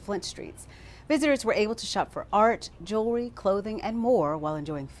Broadway and Flint Streets. Visitors were able to shop for art, jewelry, clothing, and more while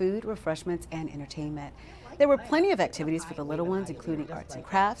enjoying food, refreshments, and entertainment. There were plenty of activities for the little ones, including arts and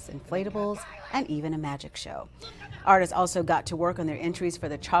crafts, inflatables, and even a magic show. Artists also got to work on their entries for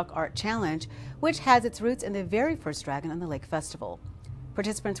the Chalk Art Challenge, which has its roots in the very first Dragon on the Lake Festival.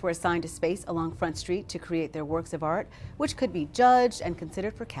 Participants were assigned a space along Front Street to create their works of art, which could be judged and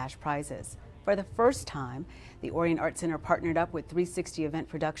considered for cash prizes. For the first time, the Orion Art Center partnered up with 360 Event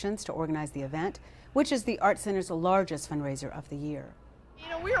Productions to organize the event, which is the Art Center's largest fundraiser of the year. You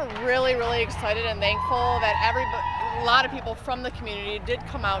know, we are really, really excited and thankful that a lot of people from the community did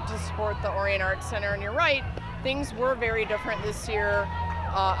come out to support the Orion Art Center. And you're right, things were very different this year.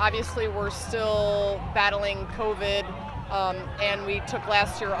 Obviously, we're still battling COVID, and we took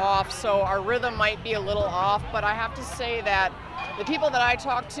last year off, so our rhythm might be a little off. But I have to say that the people that I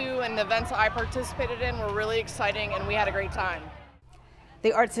talked to and the events I participated in were really exciting, and we had a great time.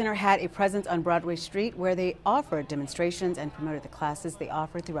 The Art Center had a presence on Broadway Street where they offered demonstrations and promoted the classes they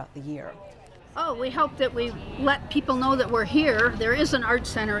offered throughout the year. Oh, we hope that we let people know that we're here. There is an art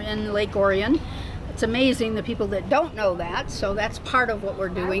center in Lake Orion. It's amazing the people that don't know that, so that's part of what we're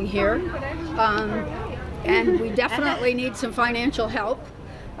doing here. And we definitely need some financial help.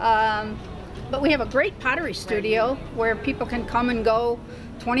 But we have a great pottery studio where people can come and go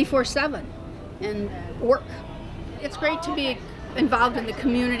 24/7 and work. It's great to be involved in the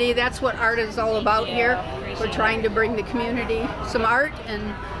community. That's what art is all about here. We're trying to bring the community some art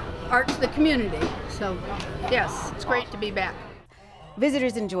and art to the community. So yes, it's great to be back.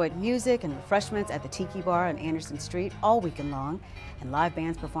 Visitors enjoyed music and refreshments at the Tiki Bar on Anderson Street all weekend long, and live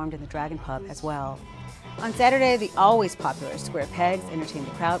bands performed in the Dragon Pub as well. On Saturday, the always popular Square Pegs entertained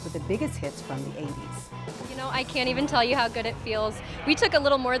the crowd with the biggest hits from the 80s. You know, I can't even tell you how good it feels. We took a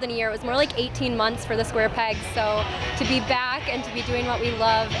little more than a year. It was more like 18 months for the Square Pegs. So to be back and to be doing what we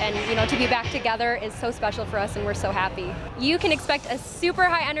love and, you know, to be back together is so special for us, and we're so happy. You can expect a super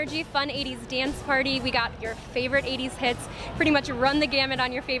high energy, fun 80s dance party. We got your favorite 80s hits, pretty much run the gamut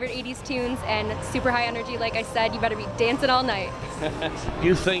on your favorite 80s tunes, and super high energy. Like I said, you better be dancing all night.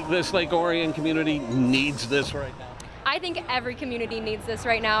 You think this Lake Orion community needs this right now? I think every community needs this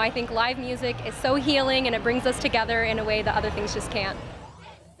right now. I think live music is so healing, and it brings us together in a way that other things just can't.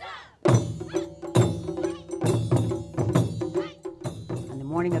 On the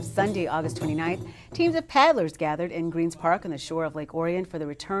morning of Sunday, August 29th, teams of paddlers gathered in Greens Park on the shore of Lake Orion for the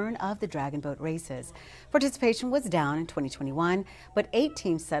return of the Dragon Boat races. Participation was down in 2021, but 8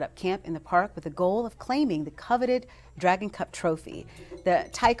 teams set up camp in the park with the goal of claiming the coveted Dragon Cup trophy. The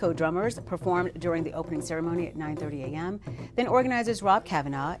taiko drummers performed during the opening ceremony at 9:30 a.m. Then organizers Rob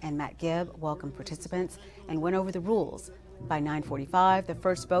Kavanaugh and Matt Gibb welcomed participants and went over the rules. By 9:45, the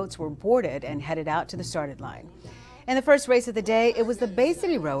first boats were boarded and headed out to the started line. In the first race of the day, it was the Bay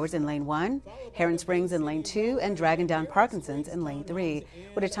City Rowers in Lane 1, Heron Springs in Lane 2, and Dragon Down Parkinson's in Lane 3.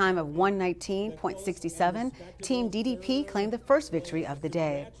 With a time of 1:19.67, Team DDP claimed the first victory of the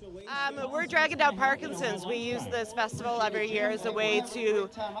day. We're Dragon Down Parkinson's. We use this festival every year as a way to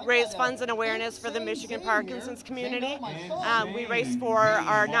raise funds and awareness for the Michigan Parkinson's community. We race for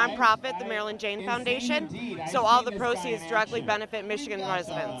our nonprofit, the Marilyn Jane Foundation, so all the proceeds directly benefit Michigan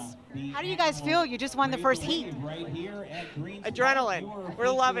residents. How do you guys feel? You just won the first heat. Adrenaline. We're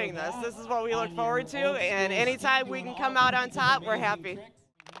loving this. This is what we look forward to, and anytime we can come out on top, we're happy.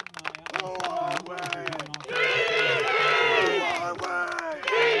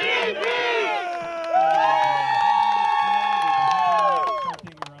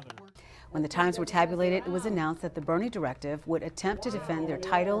 When the times were tabulated, it was announced that the Bernie Directive would attempt to defend their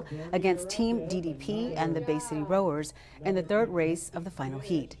title against Team DDP and the Bay City Rowers in the third race of the final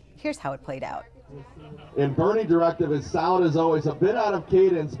heat. Here's how it played out. And Bernie Directive is solid as always, a bit out of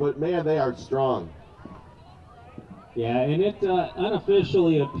cadence, but man, they are strong. Yeah, and it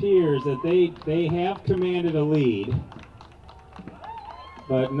unofficially appears that they have commanded a lead,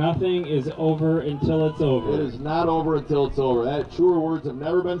 but nothing is over until it's over. It is not over until it's over. That truer words have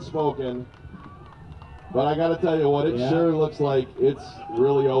never been spoken, but I got to tell you what, it sure looks like it's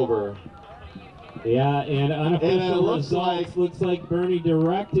really over. Yeah, and unofficial results looks like Bernie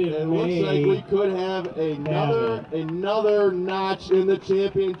Directive. It looks like we could have another notch in the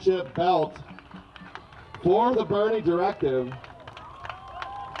championship belt for the Bernie Directive.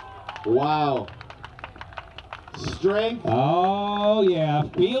 Wow. Strength. Oh yeah,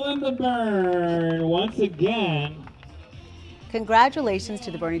 feeling the burn once again. Congratulations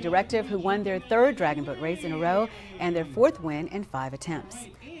to the Bernie Directive, who won their third Dragon Boat race in a row and their fourth win in 5 attempts.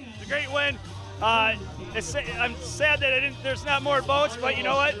 It's a great win. I'm sad that there's not more boats, but you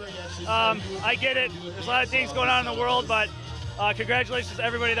know what? I get it. There's a lot of things going on in the world, but congratulations to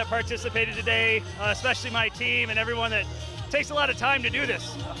everybody that participated today, especially my team and everyone that takes a lot of time to do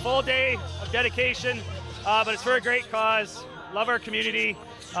this. A full day of dedication, but it's for a great cause. Love our community.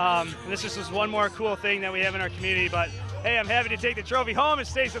 This is just one more cool thing that we have in our community, but hey, I'm happy to take the trophy home. It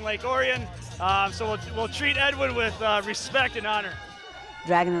stays in Lake Orion, so we'll treat Edwin with respect and honor.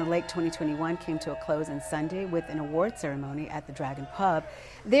 Dragon in the Lake 2021 came to a close on Sunday with an award ceremony at the Dragon Pub.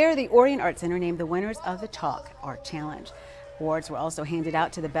 There, the Orion Art Center named the winners of the Chalk Art Challenge. Awards were also handed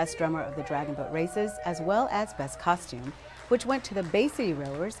out to the best drummer of the Dragon Boat races, as well as best costume, which went to the Bay City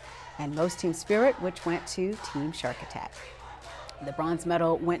Rowers, and most team spirit, which went to Team Shark Attack. The bronze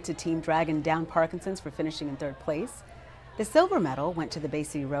medal went to Team Dragon Down Parkinson's for finishing in 3rd place. The silver medal went to the Bay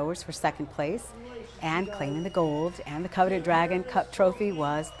City Rowers for 2nd place, and claiming the gold and the coveted Dragon Cup trophy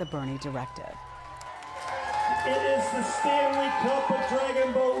was the Bernie Directive. It is the Stanley Cup of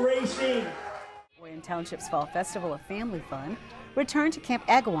Dragon Boat Racing. Orion Township's Fall Festival of Family Fun returned to Camp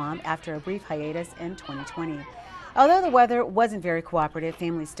Agawam after a brief hiatus in 2020. Although the weather wasn't very cooperative,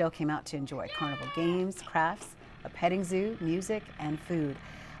 families still came out to enjoy carnival games, crafts, a petting zoo, music, and food.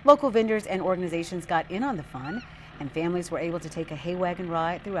 Local vendors and organizations got in on the fun, and families were able to take a hay wagon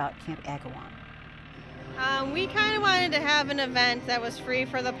ride throughout Camp Agawam. We kind of wanted to have an event that was free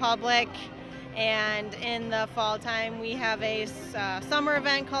for the public, and in the fall time we have a summer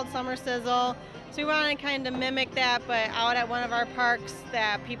event called Summer Sizzle. So we want to kind of mimic that, but out at one of our parks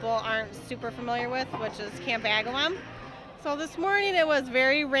that people aren't super familiar with, which is Camp Agawam. So this morning it was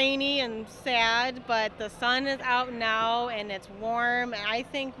very rainy and sad, but the sun is out now and it's warm. I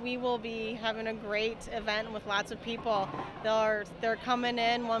think we will be having a great event with lots of people. They're coming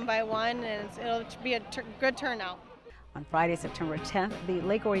in one by one, and it'll be a good turnout. On Friday, September 10th, the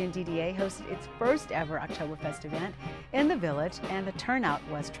Lake Orion DDA hosted its first ever Oktoberfest event in the village, and the turnout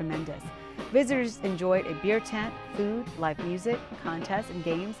was tremendous. Visitors enjoyed a beer tent, food, live music, contests, and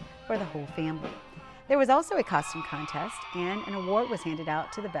games for the whole family. There was also a costume contest, and an award was handed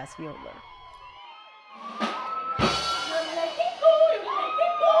out to the best yodeler.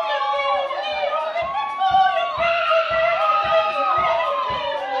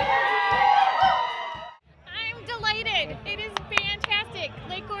 I'm delighted. It is fantastic.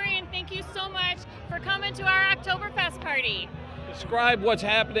 Lake Orion, thank you so much for coming to our Oktoberfest party. Describe what's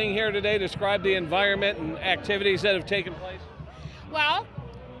happening here today. Describe the environment and activities that have taken place. Well,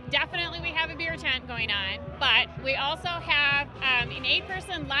 definitely we have a beer tent going on, but we also have an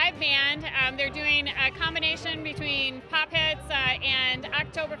 8-person live band. They're doing a combination between pop hits and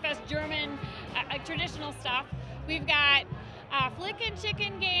Oktoberfest German traditional stuff. We've got flick and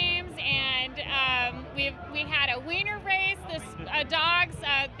chicken games, and we had a wiener race, dogs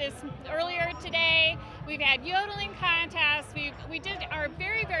this earlier today. We've had yodeling contests. We did our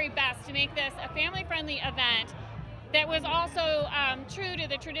very, very best to make this a family-friendly event that was also true to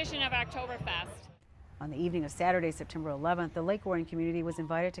the tradition of Oktoberfest. On the evening of Saturday, September 11th, the Lake Orion community was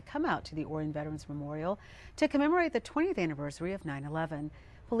invited to come out to the Orion Veterans Memorial to commemorate the 20th anniversary of 9/11.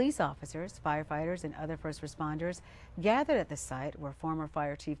 Police officers, firefighters, and other first responders gathered at the site where former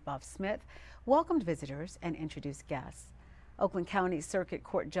Fire Chief Bob Smith welcomed visitors and introduced guests. Oakland County Circuit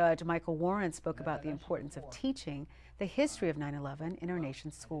Court Judge Michael Warren spoke about the importance of teaching the history of 9/11 in our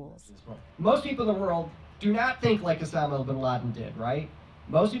nation's schools. Most people in the world do not think like Osama bin Laden did, right?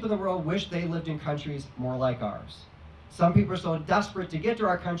 Most people in the world wish they lived in countries more like ours. Some people are so desperate to get to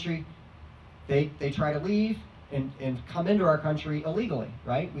our country, they try to leave and come into our country illegally,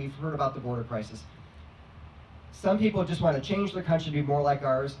 right? We've heard about the border crisis. Some people just want to change their country to be more like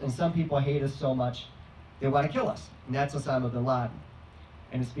ours, and some people hate us so much they want to kill us, and that's Osama bin Laden.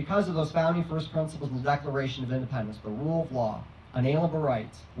 And it's because of those founding first principles in the Declaration of Independence, the rule of law, unalienable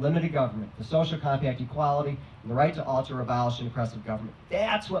rights, limited government, the social compact, equality, and the right to alter, abolish, and oppressive government.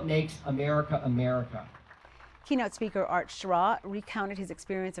 That's what makes America, America. Keynote speaker Art Schraw recounted his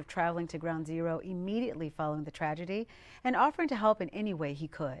experience of traveling to Ground Zero immediately following the tragedy and offering to help in any way he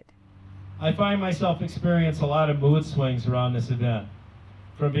could. I find myself experiencing a lot of mood swings around this event,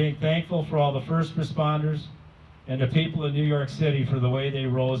 from being thankful for all the first responders and the people in New York City for the way they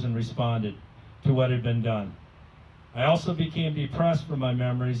rose and responded to what had been done. I also became depressed from my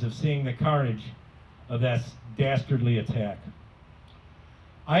memories of seeing the carnage of that dastardly attack.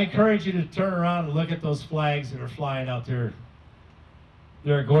 I encourage you to turn around and look at those flags that are flying out there.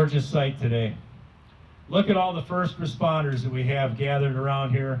 They're a gorgeous sight today. Look at all the first responders that we have gathered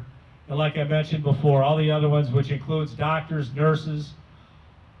around here. And like I mentioned before, all the other ones, which includes doctors, nurses,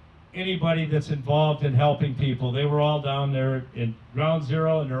 anybody that's involved in helping people. They were all down there in Ground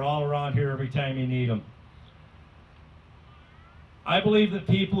Zero, and they're all around here every time you need them. I believe that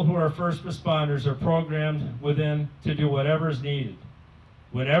people who are first responders are programmed within to do whatever is needed,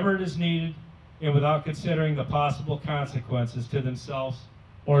 whenever it is needed, and without considering the possible consequences to themselves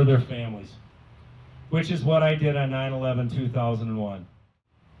or their families. which is what I did on 9/11/2001.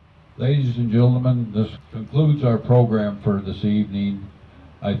 Ladies and gentlemen, this concludes our program for this evening.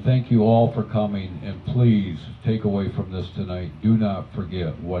 I thank you all for coming, and please take away from this tonight, do not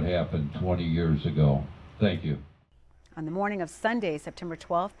forget what happened 20 years ago. Thank you. On the morning of Sunday, September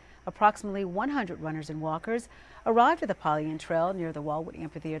 12th, approximately 100 runners and walkers arrived at the Pollyant Trail near the Wildwood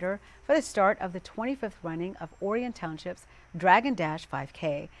Amphitheater for the start of the 25th running of Orion Township's Dragon Dash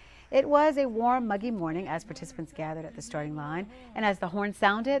 5K. It was a warm, muggy morning as participants gathered at the starting line, and as the horn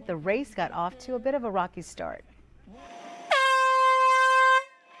sounded, the race got off to a bit of a rocky start.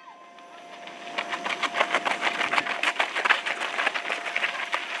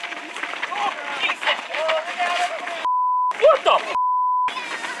 What the f?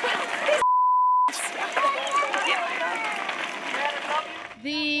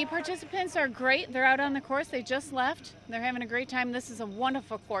 The participants are great. They're out on the course. They just left. They're having a great time. This is a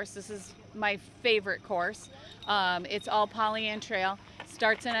wonderful course. This is my favorite course. It's all Pollyant Trail.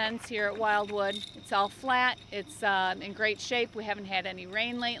 Starts and ends here at Wildwood. It's all flat. It's in great shape. We haven't had any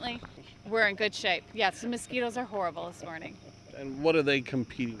rain lately. We're in good shape. Yes, the mosquitoes are horrible this morning. And what are they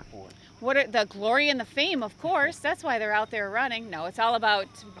competing for? What are the glory and the fame, of course. That's why they're out there running. No, it's all about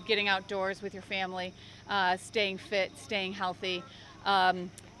getting outdoors with your family, staying fit, staying healthy.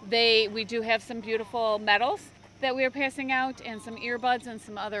 We do have some beautiful medals that we are passing out, and some earbuds and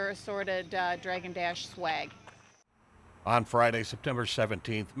some other assorted Dragon Dash swag. On Friday, September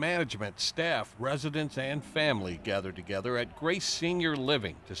 17th, management, staff, residents, and family gathered together at Grace Senior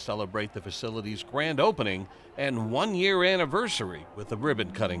Living to celebrate the facility's grand opening and one-year anniversary with a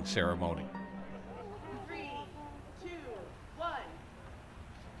ribbon-cutting ceremony. 3, 2, 1.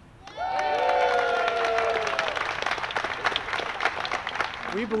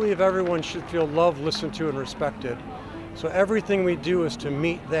 We believe everyone should feel loved, listened to, and respected. So everything we do is to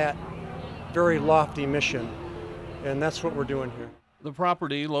meet that very lofty mission. And that's what we're doing here. The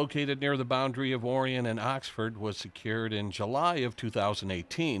property, located near the boundary of Orion and Oxford, was secured in July of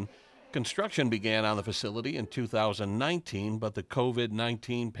 2018. Construction began on the facility in 2019, but the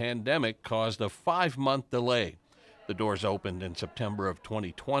COVID-19 pandemic caused a 5-month delay. The doors opened in September of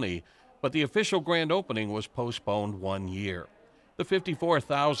 2020, but the official grand opening was postponed 1 year. The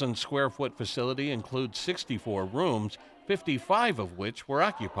 54,000 square foot facility includes 64 rooms, 55 of which were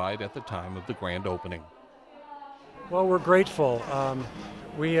occupied at the time of the grand opening. Well, we're grateful.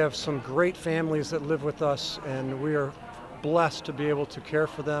 We have some great families that live with us, and we are blessed to be able to care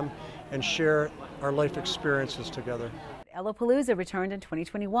for them and share our life experiences together. Ellapalooza returned in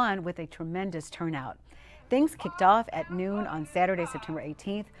 2021 with a tremendous turnout. Things kicked off at noon on Saturday, September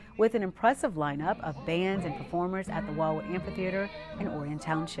 18th, with an impressive lineup of bands and performers at the Wildwood Amphitheater in Orion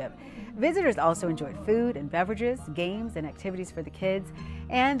Township. Visitors also enjoyed food and beverages, games and activities for the kids,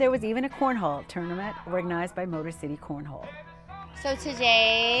 and there was even a cornhole tournament organized by Motor City Cornhole. So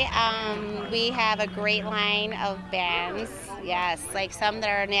today we have a great line of bands. Yes, like some that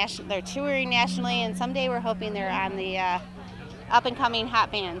are they're touring nationally, and someday we're hoping they're on the up-and-coming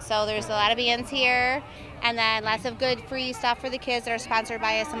hot bands. So there's a lot of bands here, and then lots of good free stuff for the kids that are sponsored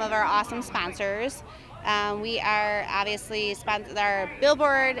by some of our awesome sponsors. We are obviously our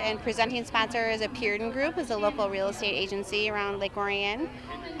billboard and presenting sponsor is a Pearden Group, is a local real estate agency around Lake Orion,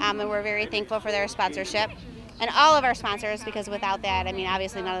 and we're very thankful for their sponsorship. And all of our sponsors, because without that, I mean,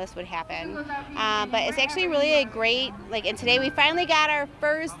 obviously none of this would happen. But it's actually really a great, and today we finally got our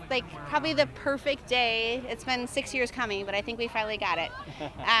first, probably the perfect day. It's been 6 years coming, but I think we finally got it.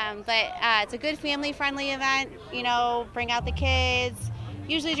 But it's a good family-friendly event, bring out the kids.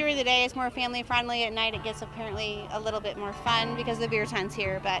 Usually during the day it's more family-friendly. At night it gets apparently a little bit more fun because of the beer tents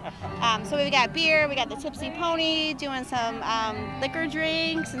here. But so we've got beer, we got the Tipsy Pony doing some liquor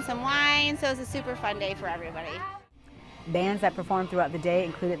drinks and some wine. So it's a super fun day for everybody. Bands that performed throughout the day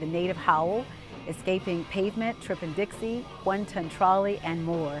included the Native Howl, Escaping Pavement, Trippin' Dixie, One Ton Trolley, and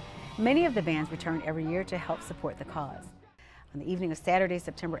more. Many of the bands return every year to help support the cause. On the evening of Saturday,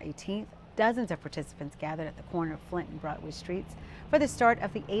 September 18th, dozens of participants gathered at the corner of Flint and Broadway streets for the start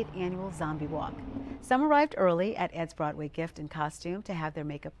of the 8th annual Zombie Walk. Some arrived early at Ed's Broadway Gift in costume to have their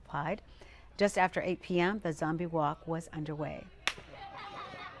makeup applied. Just after 8 p.m., the Zombie Walk was underway.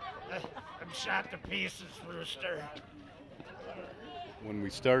 I'm shot to pieces, Rooster. When we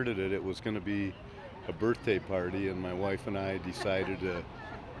started it, it was going to be a birthday party, and my wife and I decided to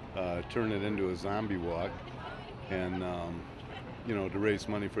turn it into a zombie walk and to raise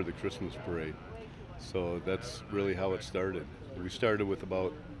money for the Christmas parade. So that's really how it started. We started with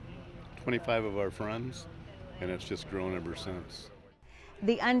about 25 of our friends, and it's just grown ever since.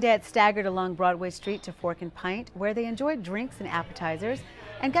 The undead staggered along Broadway Street to Fork and Pint, where they enjoyed drinks and appetizers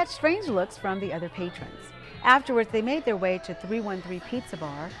and got strange looks from the other patrons. Afterwards, they made their way to 313 Pizza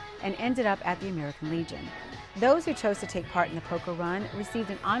Bar and ended up at the American Legion. Those who chose to take part in the poker run received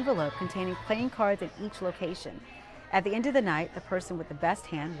an envelope containing playing cards at each location. At the end of the night, the person with the best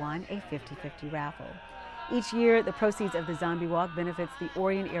hand won a 50-50 raffle. Each year, the proceeds of the Zombie Walk benefits the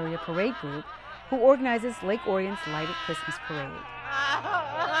Orion Area Parade Group, who organizes Lake Orion's Lighted Christmas Parade.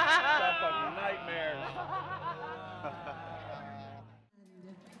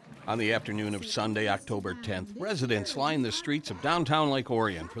 On the afternoon of Sunday, October 10th, residents lined the streets of downtown Lake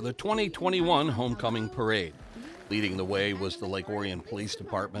Orion for the 2021 Homecoming Parade. Leading the way was the Lake Orion Police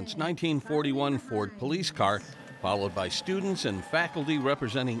Department's 1941 Ford police car, followed by students and faculty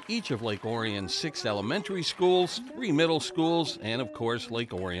representing each of Lake Orion's 6 elementary schools, 3 middle schools, and of course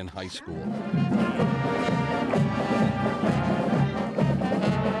Lake Orion High School.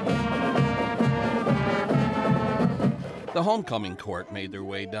 The homecoming court made their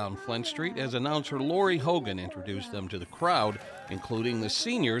way down Flint Street as announcer Lori Hogan introduced them to the crowd, including the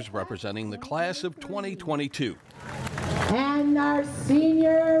seniors representing the class of 2022. And our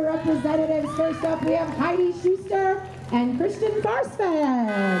senior representatives, first up we have Heidi Schuster and Christian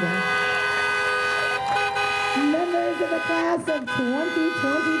Farsfeld. Members of the class of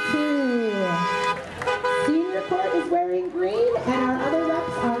 2022. Senior court is wearing green and our other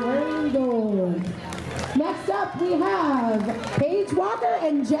reps are wearing gold. Next up we have Paige Walker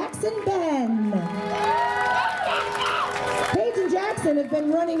and Jackson Ben. Paige and Jackson have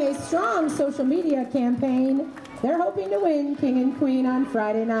been running a strong social media campaign. They're hoping to win King and Queen on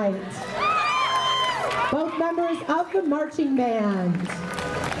Friday night. Both members of the marching band.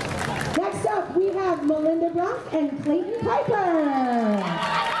 Next up we have Melinda Brock and Clayton Piper.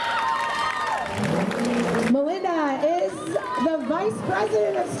 Melinda is the Vice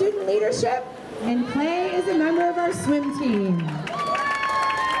President of Student Leadership, and Clay is a member of our swim team.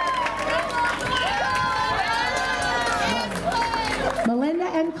 Melinda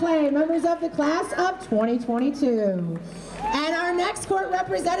and Clay, members of the class of 2022. And our next court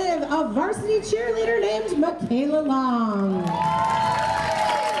representative, a varsity cheerleader named Michaela Long.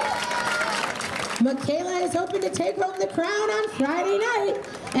 Michaela is hoping to take home the crown on Friday night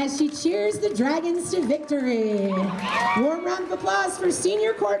as she cheers the Dragons to victory. Warm round of applause for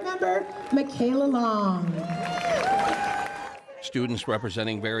senior court member Michaela Long. Students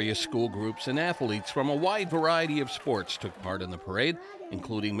representing various school groups and athletes from a wide variety of sports took part in the parade,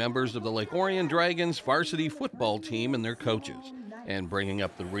 including members of the Lake Orion Dragons varsity football team and their coaches. And bringing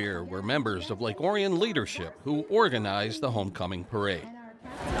up the rear were members of Lake Orion leadership who organized the homecoming parade.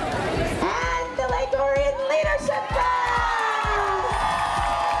 And the Lake Orion leadership band!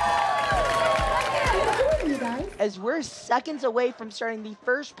 As we're seconds away from starting the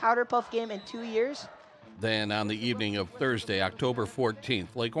first Powder Puff game in 2 years. Then on the evening of Thursday, October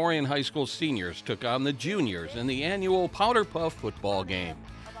 14th, Lake Orion High School seniors took on the juniors in the annual Powder Puff football game.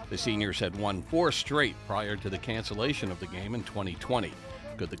 The seniors had won 4 straight prior to the cancellation of the game in 2020.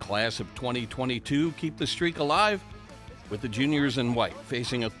 Could the class of 2022 keep the streak alive? With the juniors in white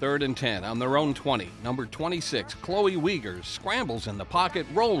facing a 3rd and 10 on their own 20, number 26, Chloe Wiegers, scrambles in the pocket,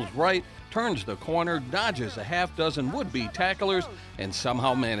 rolls right, turns the corner, dodges a half-dozen would-be tacklers, and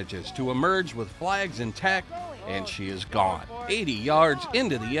somehow manages to emerge with flags intact, and she is gone. 80 yards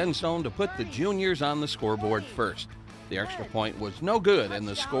into the end zone to put the juniors on the scoreboard first. The extra point was no good, and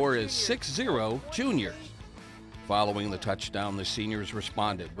the score is 6-0 juniors. Following the touchdown, the seniors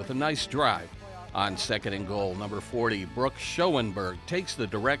responded with a nice drive. On 2nd and goal, number 40, Brooke Schoenberg takes the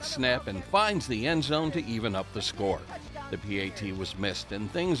direct snap and finds the end zone to even up the score. The PAT was missed,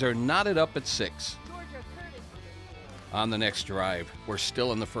 and things are knotted up at 6. On the next drive, we're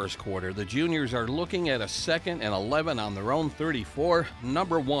still in the first quarter. The juniors are looking at a 2nd and 11 on their own 34.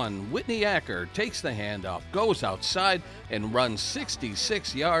 Number 1, Whitney Acker, takes the handoff, goes outside, and runs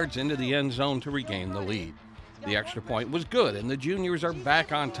 66 yards into the end zone to regain the lead. The extra point was good, and the juniors are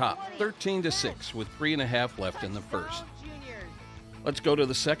back on top, 13-6, with 3.5 left in the first. Let's go to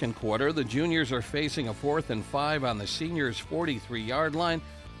the second quarter. The juniors are facing a 4th and 5 on the seniors' 43-yard line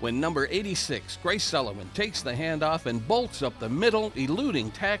when number 86, Grace Sullivan, takes the handoff and bolts up the middle, eluding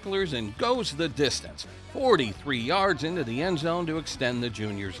tacklers, and goes the distance, 43 yards into the end zone to extend the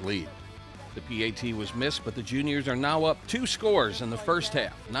juniors' lead. The PAT was missed, but the juniors are now up 2 scores in the first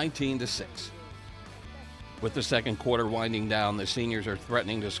half, 19-6. With the second quarter winding down, the seniors are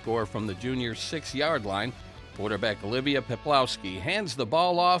threatening to score from the juniors' 6-yard line. Quarterback Olivia Peplowski hands the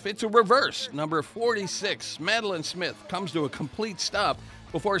ball off. It's a reverse. Number 46, Madeline Smith, comes to a complete stop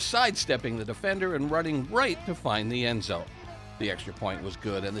before sidestepping the defender and running right to find the end zone. The extra point was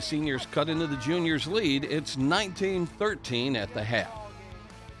good, and the seniors cut into the juniors' lead. It's 19-13 at the half.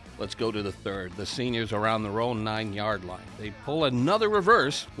 Let's go to the third. The seniors are on their own 9-yard line. They pull another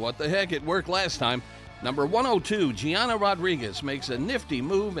reverse. What the heck, it worked last time. Number 102, Gianna Rodriguez, makes a nifty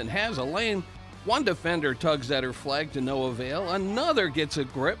move and has a lane. One defender tugs at her flag to no avail. Another gets a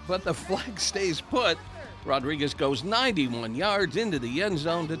grip, but the flag stays put. Rodriguez goes 91 yards into the end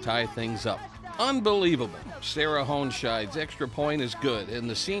zone to tie things up. Unbelievable. Sarah Hohenscheid's extra point is good, and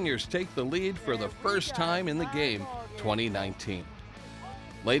the seniors take the lead for the first time in the game, 2019.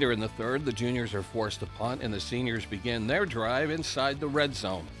 Later in the third, the juniors are forced to punt, and the seniors begin their drive inside the red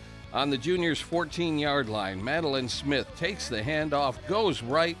zone. On the juniors' 14-yard line, Madeline Smith takes the handoff, goes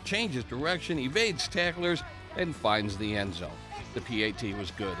right, changes direction, evades tacklers, and finds the end zone. The PAT was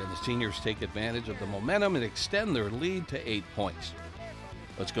good, and the seniors take advantage of the momentum and extend their lead to 8 points.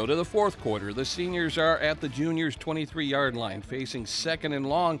 Let's go to the fourth quarter. The seniors are at the juniors' 23-yard line, facing second and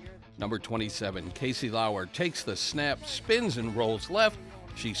long. Number 27, Casey Lauer, takes the snap, spins and rolls left.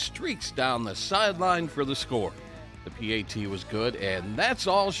 She streaks down the sideline for the score. The PAT was good, and that's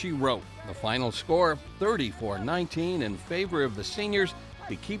all she wrote. The final score, 34-19 in favor of the seniors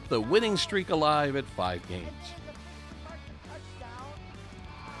to keep the winning streak alive at 5 games.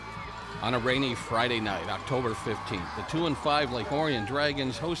 On a rainy Friday night, October 15th, the 2-5 Lake Orion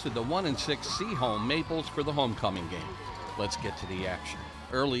Dragons hosted the 1-6 Seaholm Maples for the homecoming game. Let's get to the action.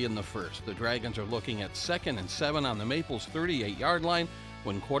 Early in the first, the Dragons are looking at 2nd and 7 on the Maples' 38-yard line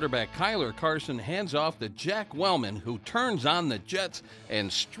when quarterback Kyler Carson hands off to Jack Wellman, who turns on the Jets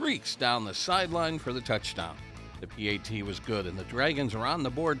and streaks down the sideline for the touchdown. The PAT was good, and the Dragons are on the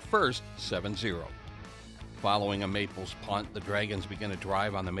board first, 7-0. Following a Maples punt, the Dragons begin a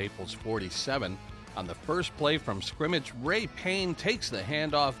drive on the Maples 47. On the first play from scrimmage, Ray Payne takes the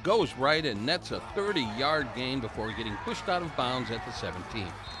handoff, goes right, and nets a 30-yard gain before getting pushed out of bounds at the 17.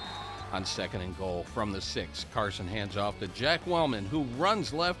 On 2nd and goal from the 6, Carson hands off to Jack Wellman, who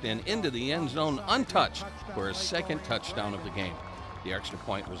runs left and into the end zone untouched for his second touchdown of the game. The extra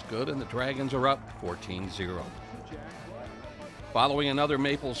point was good, and the Dragons are up 14-0. Following another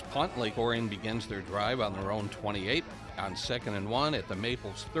Maples punt, Lake Orion begins their drive on their own 28. On 2nd and 1 at the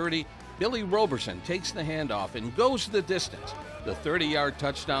Maples 30, Billy Roberson takes the handoff and goes the distance. The 30-yard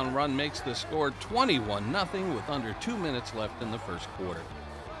touchdown run makes the score 21-0 with under 2 minutes left in the first quarter.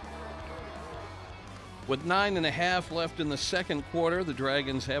 With 9.5 left in the second quarter, the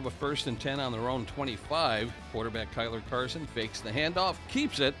Dragons have a 1st and 10 on their own 25. Quarterback Kyler Carson fakes the handoff,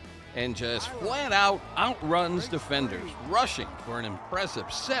 keeps it, and just flat out outruns defenders, rushing for an impressive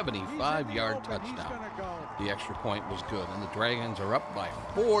 75-yard touchdown. The extra point was good, and the Dragons are up by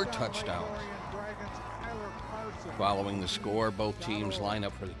 4 touchdowns. Following the score, both teams line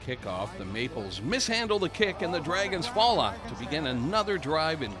up for the kickoff. The Maples mishandle the kick, and the Dragons fall on it to begin another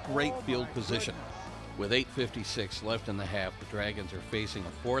drive in great field position. With 8:56 left in the half, the Dragons are facing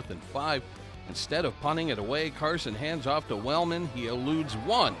a 4th and 5. Instead of punting it away, Carson hands off to Wellman. He eludes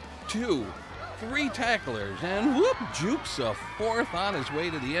 1, 2, 3 tacklers, and whoop, jukes a 4th on his way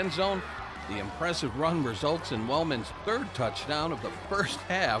to the end zone. The impressive run results in Wellman's 3rd touchdown of the first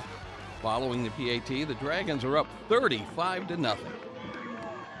half. Following the PAT, the Dragons are up 35-0.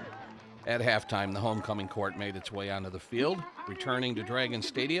 At halftime, the homecoming court made its way onto the field. Returning to Dragon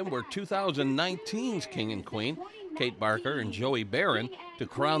Stadium were 2019's King and Queen, Kate Barker and Joey Barron, to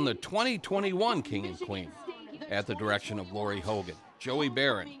crown the 2021 King and Queen. At the direction of Lori Hogan, Joey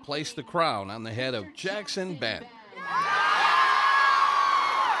Barron placed the crown on the head of Jackson Ben.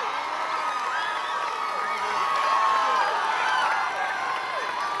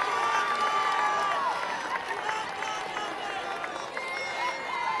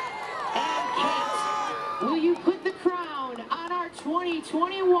 Will you put the crown on our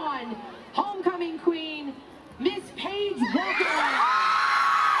 2021 homecoming queen, Miss Paige Walker?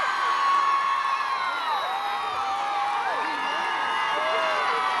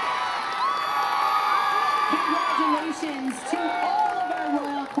 Congratulations to all of our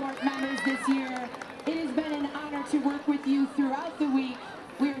Royal Court members this year. It has been an honor to work with you throughout the week.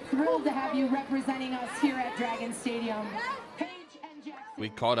 We're thrilled to have you representing us here at Dragon Stadium. We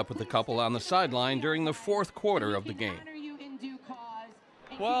caught up with the couple on the sideline during the 4th quarter of the game.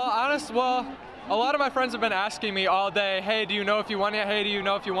 Well, a lot of my friends have been asking me all day, hey, do you know if you won yet? Hey, do you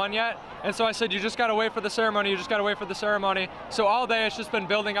know if you won yet? And so I said, you just got to wait for the ceremony. You just got to wait for the ceremony. So all day it's just been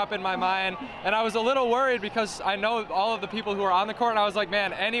building up in my mind. And I was a little worried because I know all of the people who are on the court. And I was like,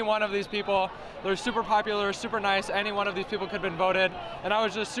 man, any one of these people, they're super popular, super nice. Any one of these people could have been voted. And I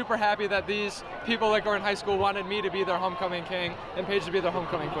was just super happy that these people like Orion High School wanted me to be their homecoming king and Paige to be their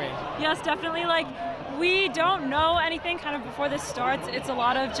homecoming queen. Yes, definitely. Like, we don't know anything kind of before this starts. It's a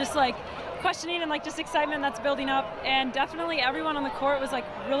lot of just like questioning and like just excitement that's building up, and definitely everyone on the court was like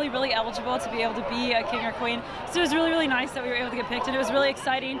really eligible to be able to be a king or queen. So it was really nice that we were able to get picked, and it was really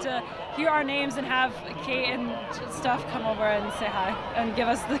exciting to hear our names and have Kate and stuff come over and say hi and give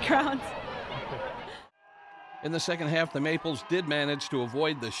us the crowns. In the second half, the Maples did manage to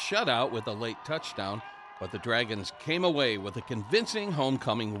avoid the shutout with a late touchdown, but the Dragons came away with a convincing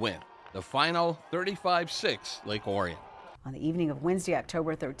homecoming win. The final 35-6 Lake Orion. On the evening of Wednesday,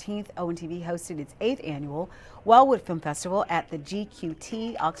 October 13th, ONTV hosted its 8th annual Wildwood Film Festival at the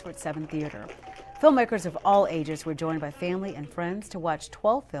GQT Oxford 7 Theater. Filmmakers of all ages were joined by family and friends to watch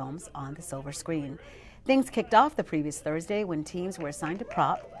 12 films on the silver screen. Things kicked off the previous Thursday when teams were assigned a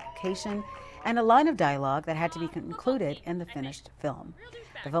prop, location, and a line of dialogue that had to be included in the finished film.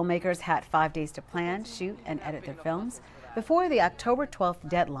 The filmmakers had 5 days to plan, shoot, and edit their films. Before the October 12th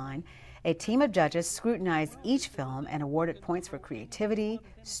deadline, a team of judges scrutinized each film and awarded points for creativity,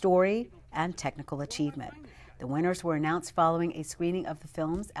 story, and technical achievement. The winners were announced following a screening of the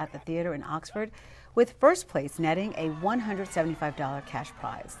films at the theater in Oxford, with first place netting a $175 cash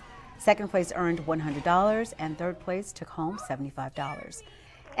prize. Second place earned $100, and third place took home $75.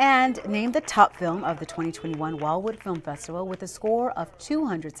 And named the top film of the 2021 Wildwood Film Festival with a score of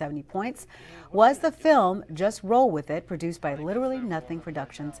 270 points was the film Just Roll With It, produced by Literally Nothing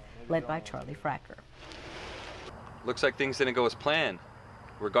Productions, led by Charlie Fracker. Looks like things didn't go as planned.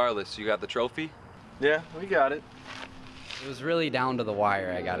 Regardless, you got the trophy? Yeah, we got it. It was really down to the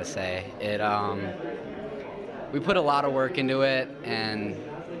wire, I gotta say. We put a lot of work into it, and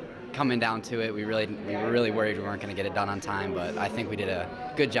coming down to it, we were really worried we weren't going to get it done on time, but I think we did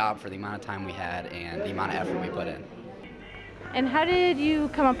a good job for the amount of time we had and the amount of effort we put in. And how did you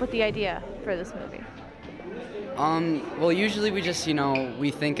come up with the idea for this movie? Well, usually we just,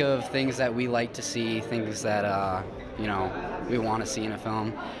 we think of things that we like to see, things that, we want to see in a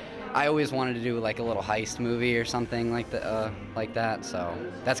film. I always wanted to do like a little heist movie or something like that, so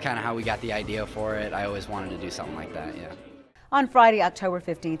that's kind of how we got the idea for it. I always wanted to do something like that, yeah. On Friday, October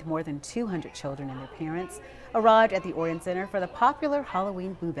 15th, more than 200 children and their parents arrived at the Orion Center for the popular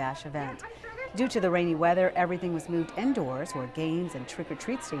Halloween Boo Bash event. Due to the rainy weather, everything was moved indoors, where games and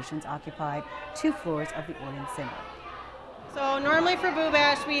trick-or-treat stations occupied 2 floors of the Orion Center. So normally for Boo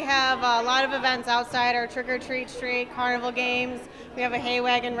Bash, we have a lot of events outside, our trick-or-treat street, carnival games. We have a hay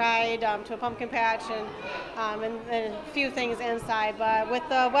wagon ride to a pumpkin patch and a few things inside. But with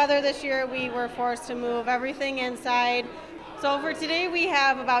the weather this year, we were forced to move everything inside. So for today, we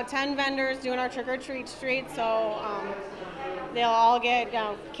have about 10 vendors doing our trick-or-treat street. So they'll all get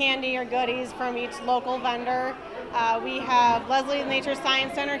candy or goodies from each local vendor. We have Leslie Nature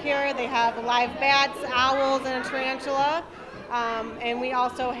Science Center here. They have live bats, owls, and a tarantula. And we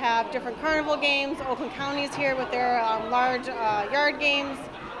also have different carnival games. Oakland County's here with their large yard games.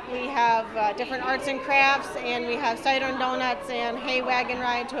 We have different arts and crafts, and we have cider and donuts and hay wagon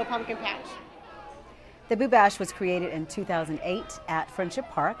ride to a pumpkin patch. The Boo Bash was created in 2008 at Friendship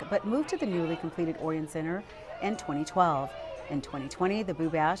Park, but moved to the newly completed Orion Center in 2012. In 2020, the Boo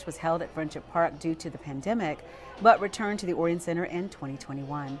Bash was held at Friendship Park due to the pandemic, but returned to the Orion Center in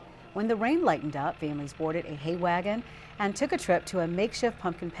 2021. When the rain lightened up, families boarded a hay wagon and took a trip to a makeshift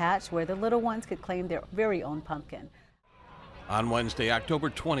pumpkin patch where the little ones could claim their very own pumpkin. On Wednesday, October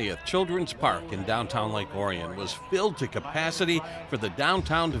 20th, Children's Park in downtown Lake Orion was filled to capacity for the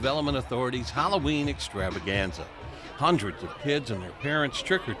Downtown Development Authority's Halloween extravaganza. Hundreds of kids and their parents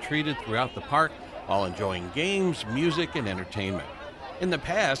trick-or-treated throughout the park while enjoying games, music, and entertainment. In the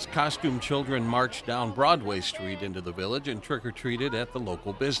past, costumed children marched down Broadway Street into the village and trick-or-treated at the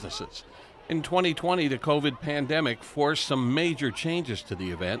local businesses. In 2020, the COVID pandemic forced some major changes to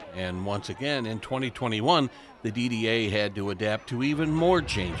the event, and once again in 2021, the DDA had to adapt to even more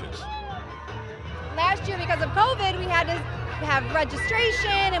changes. Last year, because of COVID, we had to have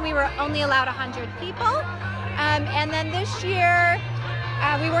registration, and we were only allowed 100 people. And then this year,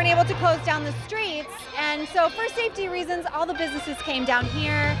 we weren't able to close down the streets, and so for safety reasons, all the businesses came down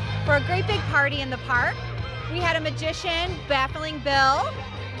here for a great big party in the park. We had a magician, Baffling Bill,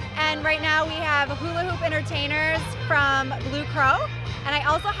 and right now we have hula hoop entertainers from Blue Crow, and I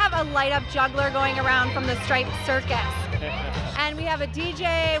also have a light-up juggler going around from the Striped Circus. And we have a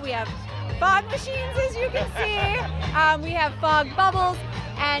DJ, we have fog machines, as you can see, we have fog bubbles,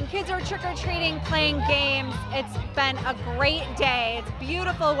 and kids are trick-or-treating, playing games. It's been a great day. It's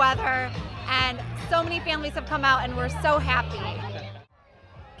beautiful weather, and so many families have come out, and we're so happy.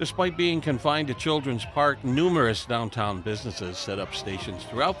 Despite being confined to Children's Park, numerous downtown businesses set up stations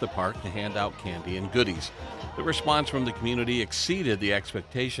throughout the park to hand out candy and goodies. The response from the community exceeded the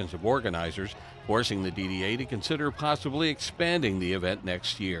expectations of organizers, forcing the DDA to consider possibly expanding the event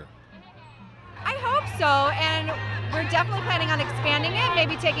next year. So, and we're definitely planning on expanding it,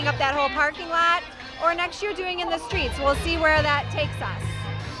 maybe taking up that whole parking lot, or next year doing in the streets. We'll see where that takes us.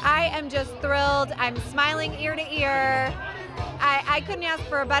 I am just thrilled. I'm smiling ear to ear. I couldn't ask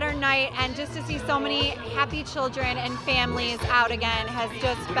for a better night, and just to see so many happy children and families out again has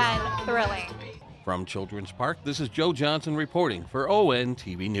just been thrilling. From Children's Park, this is Joe Johnson reporting for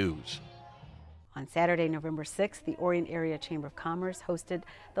ONTV News. On Saturday, November 6th, the Orion Area Chamber of Commerce hosted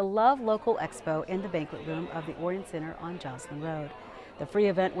the Love Local Expo in the banquet room of the Orion Center on Joslyn Road. The free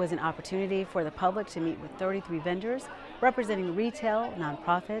event was an opportunity for the public to meet with 33 vendors representing retail,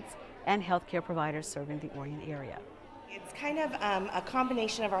 nonprofits, and healthcare providers serving the Orion area. It's kind of a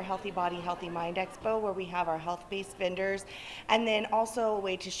combination of our Healthy Body, Healthy Mind Expo, where we have our health-based vendors, and then also a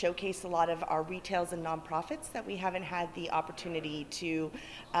way to showcase a lot of our retails and nonprofits that we haven't had the opportunity to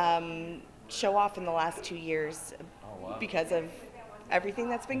show off in the last 2 years because of everything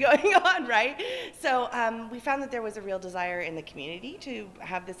that's been going on, right? So we found that there was a real desire in the community to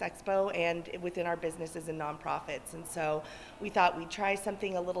have this expo and within our businesses and nonprofits. And so we thought we'd try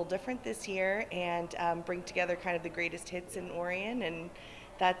something a little different this year and bring together kind of the greatest hits in Orion, and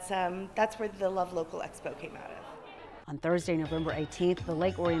that's where the Love Local Expo came out of. On Thursday, November 18th, the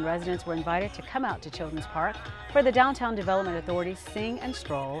Lake Orion residents were invited to come out to Children's Park for the Downtown Development Authority's Sing and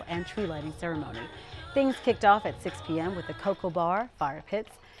Stroll and tree lighting ceremony. Things kicked off at 6 p.m. with the cocoa bar, fire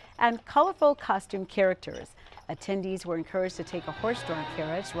pits, and colorful costume characters. Attendees were encouraged to take a horse-drawn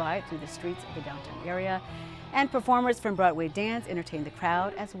carriage ride through the streets of the downtown area, and performers from Broadway Dance entertained the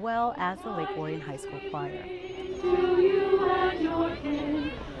crowd, as well as the Lake Orion High School Choir.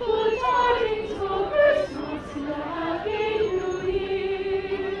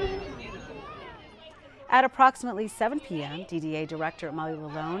 At approximately 7 p.m., DDA Director Molly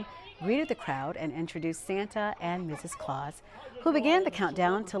Lalone greeted the crowd and introduced Santa and Mrs. Claus, who began the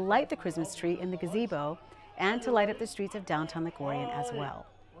countdown to light the Christmas tree in the gazebo and to light up the streets of downtown Lake Orion as well.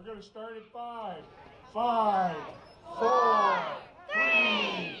 We're going to start at 5, 5, 4,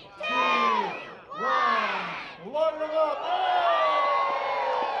 3, 2, 1. Load them up.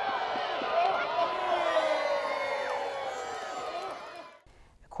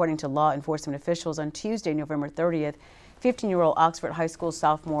 According to law enforcement officials, on Tuesday, November 30th, 15-year-old Oxford High School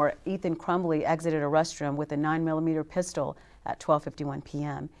sophomore Ethan Crumbly exited a restroom with a 9mm pistol at 12:51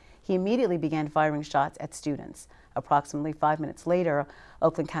 p.m. He immediately began firing shots at students. Approximately 5 minutes later,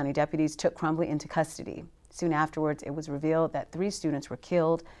 Oakland County deputies took Crumbly into custody. Soon afterwards, it was revealed that 3 students were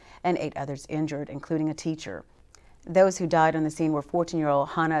killed and 8 others injured, including a teacher. Those who died on the scene were 14-year-old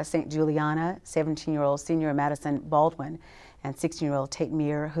Hannah St. Juliana, 17-year-old senior Madison Baldwin, and 16-year-old Tate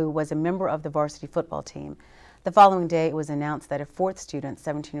Meir, who was a member of the varsity football team. The following day, it was announced that a 4th student,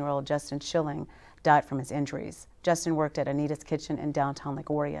 17-year-old Justin Schilling, died from his injuries. Justin worked at Anita's Kitchen in downtown Lake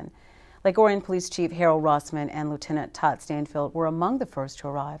Orion. Lake Orion Police Chief Harold Rossman and Lieutenant Todd Stanfield were among the first to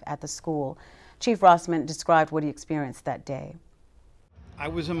arrive at the school. Chief Rossman described what he experienced that day. I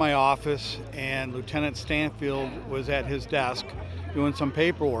was in my office and Lieutenant Stanfield was at his desk doing some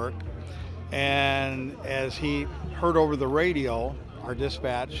paperwork, and as he heard over the radio, our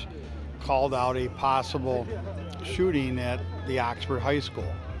dispatch called out a possible shooting at the Oxford High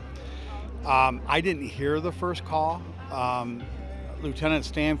School. I didn't hear the first call. Lieutenant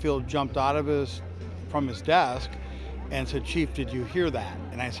Stanfield jumped out of from his desk and said, "Chief, did you hear that?"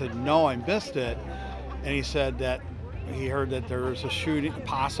 And I said, "No, I missed it." And he said that he heard that there was a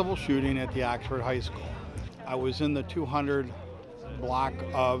possible shooting at the Oxford High School. I was in the 200 block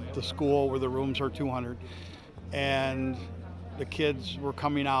of the school where the rooms are 200, and the kids were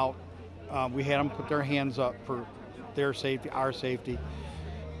coming out. We had them put their hands up for their safety, our safety,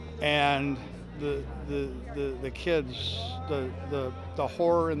 and the kids, the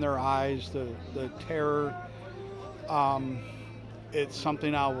horror in their eyes, the terror. It's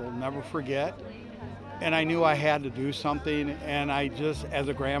something I will never forget. And I knew I had to do something, and I just, as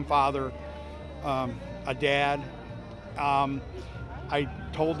a grandfather, a dad, I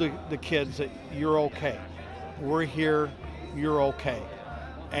told the kids that you're okay. We're here, you're okay.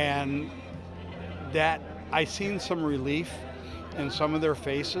 And that, I seen some relief in some of their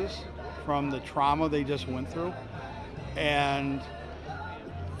faces from the trauma they just went through. And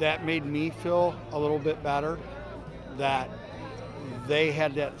that made me feel a little bit better, that they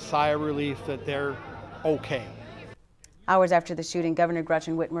had that sigh of relief that they're okay. Hours after the shooting, Governor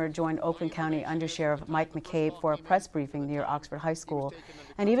Gretchen Whitmer joined Oakland County Undersheriff Mike McCabe for a press briefing near Oxford High School,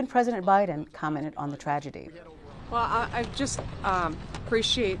 and even President Biden commented on the tragedy. Well, I just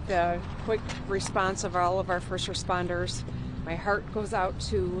appreciate the quick response of all of our first responders. My heart goes out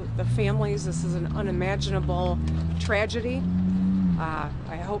to the families. This is an unimaginable tragedy.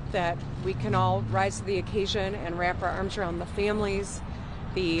 I hope that we can all rise to the occasion and wrap our arms around the families,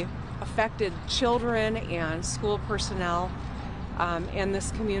 the affected children and school personnel, and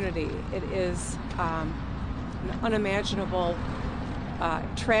this community. It is an unimaginable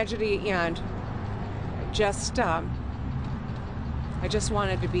tragedy, and I just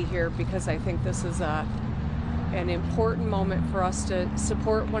wanted to be here because I think this is an important moment for us to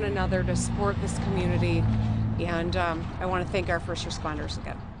support one another, to support this community, and I want to thank our first responders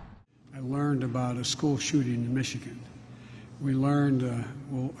again. I learned about a school shooting in Michigan. We learned,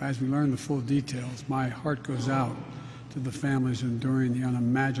 as we learned the full details, my heart goes out to the families enduring the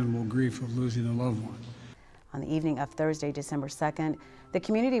unimaginable grief of losing a loved one. On the evening of Thursday, December 2nd, the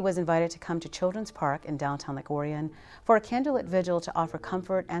community was invited to come to Children's Park in downtown Lake Orion for a candlelit vigil to offer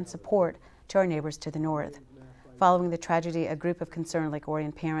comfort and support to our neighbors to the north. Following the tragedy, a group of concerned Lake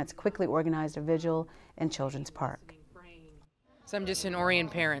Orion parents quickly organized a vigil in Children's Park. So I'm just an Orion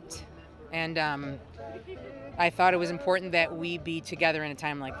parent, and I thought it was important that we be together in a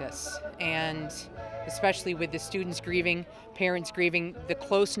time like this, and especially with the students grieving, parents grieving, the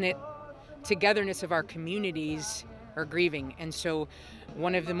close-knit togetherness of our communities are grieving. And so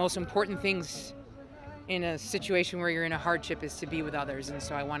one of the most important things in a situation where you're in a hardship is to be with others, and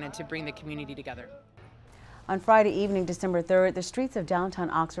so I wanted to bring the community together. On Friday evening, December 3rd, the streets of downtown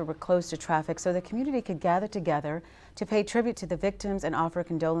Oxford were closed to traffic so the community could gather together to pay tribute to the victims and offer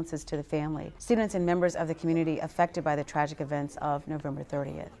condolences to the family, students and members of the community affected by the tragic events of November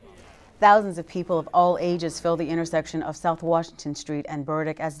 30th. Thousands of people of all ages filled the intersection of South Washington Street and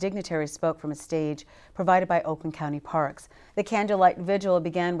Burdick as dignitaries spoke from a stage provided by Oakland County Parks. The candlelight vigil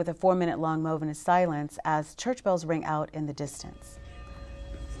began with a 4-minute-long moment of silence as church bells rang out in the distance.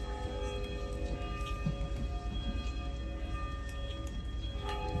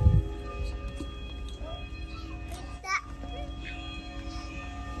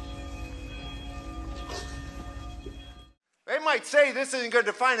 They might say this isn't going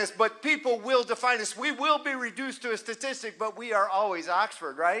to define us, but people will define us. We will be reduced to a statistic, but we are always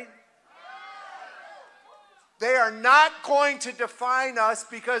Oxford, right? They are not going to define us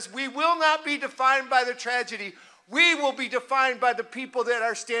because we will not be defined by the tragedy. We will be defined by the people that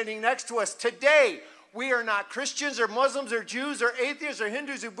are standing next to us. Today, we are not Christians or Muslims or Jews or atheists or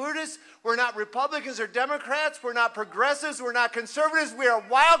Hindus or Buddhists. We're not Republicans or Democrats. We're not progressives. We're not conservatives. We are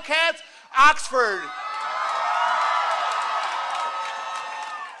Wildcats, Oxford.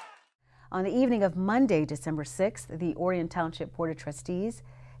 On the evening of Monday, December 6th, the Orion Township Board of Trustees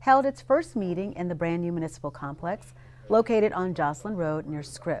held its first meeting in the brand new municipal complex located on Jocelyn Road near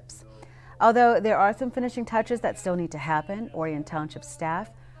Scripps. Although there are some finishing touches that still need to happen, Orion Township staff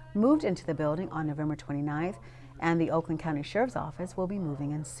moved into the building on November 29th, and the Oakland County Sheriff's Office will be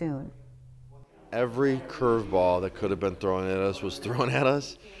moving in soon. Every curveball that could have been thrown at us was thrown at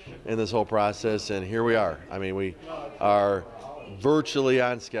us in this whole process, and here we are. I mean, we are virtually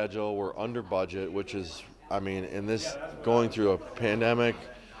on schedule. We're under budget, which is, I mean, in this, going through a pandemic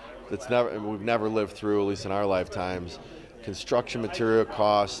we've never lived through, at least in our lifetimes. Construction material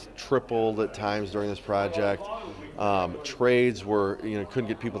costs tripled at times during this project. Trades were, couldn't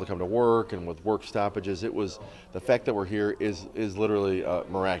get people to come to work, and with work stoppages, it was, the fact that we're here is literally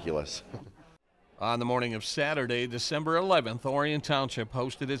miraculous. On the morning of Saturday, December 11th, Orion Township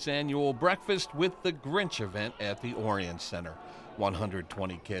hosted its annual Breakfast with the Grinch event at the Orion Center.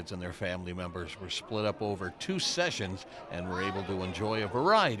 120 kids and their family members were split up over 2 sessions and were able to enjoy a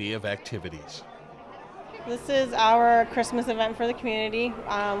variety of activities. This is our Christmas event for the community.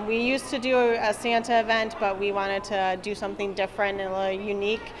 We used to do a Santa event, but we wanted to do something different and a little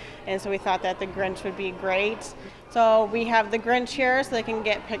unique, and so we thought that the Grinch would be great. So we have the Grinch here so they can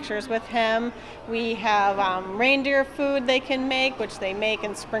get pictures with him. We have reindeer food they can make, which they make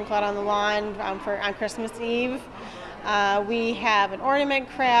and sprinkle out on the lawn on Christmas Eve. We have an ornament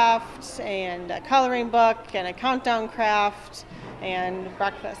craft and a coloring book and a countdown craft and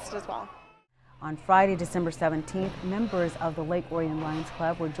breakfast as well. On Friday, December 17th, members of the Lake Orion Lions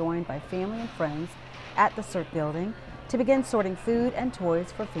Club were joined by family and friends at the CERT building to begin sorting food and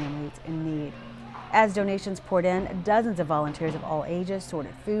toys for families in need. As donations poured in, dozens of volunteers of all ages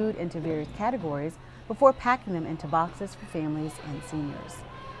sorted food into various categories before packing them into boxes for families and seniors.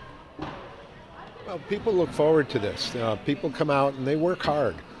 Well, people look forward to this. People come out and they work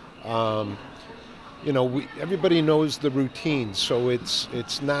hard. Everybody knows the routine, so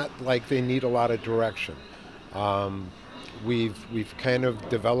it's not like they need a lot of direction. We've kind of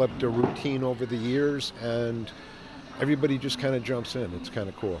developed a routine over the years, and everybody just kind of jumps in. It's kind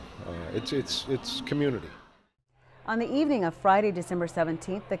of cool. It's community. On the evening of Friday, December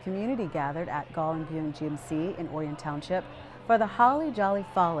 17th, the community gathered at Gall and Buing GMC in Orion Township for the Holly Jolly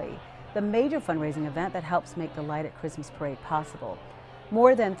Folly, the major fundraising event that helps make the Light at Christmas Parade possible.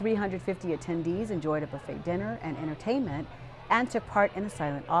 More than 350 attendees enjoyed a buffet dinner and entertainment and took part in a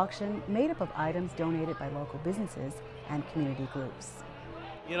silent auction made up of items donated by local businesses and community groups.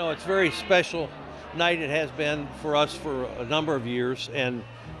 You know, it's a very special night. It has been for us for a number of years, and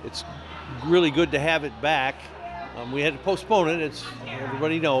it's really good to have it back. We had to postpone it, as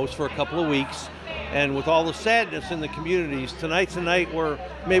everybody knows, for a couple of weeks. And with all the sadness in the communities, tonight's a night where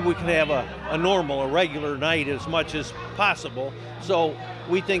maybe we can have a normal, a regular night as much as possible. So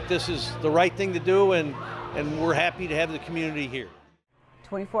we think this is the right thing to do, and we're happy to have the community here.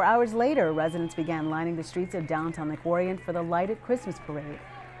 24 hours later, residents began lining the streets of downtown Lake Orion for the Lighted Christmas Parade.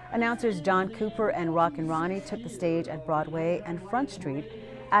 Announcers John Cooper and Rockin' Ronnie took the stage at Broadway and Front Street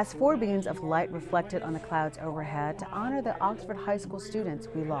as 4 beams of light reflected on the clouds overhead to honor the Oxford High School students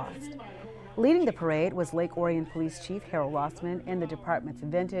we lost. Leading the parade was Lake Orion Police Chief Harold Rossman in the department's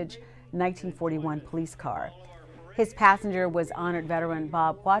vintage 1941 police car. His passenger was honored veteran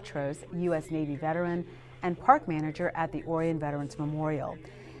Bob Quatros, U.S. Navy veteran and park manager at the Orion Veterans Memorial.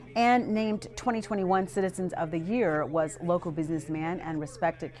 And named 2021 Citizens of the Year was local businessman and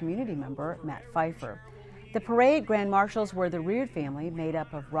respected community member Matt Pfeiffer. The parade grand marshals were the Reard family, made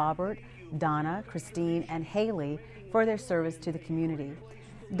up of Robert, Donna, Christine, and Haley, for their service to the community.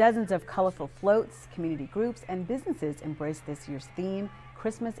 Dozens of colorful floats, community groups, and businesses embraced this year's theme,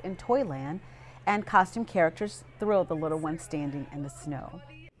 Christmas in Toyland, and costume characters thrilled the little ones standing in the snow.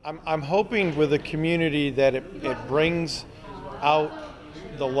 I'm hoping with the community that it brings out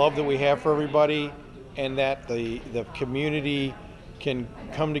the love that we have for everybody, and that the community can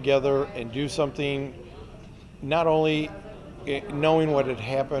come together and do something, not only knowing what had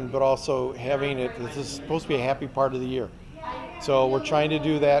happened, but also having it, this is supposed to be a happy part of the year. So we're trying to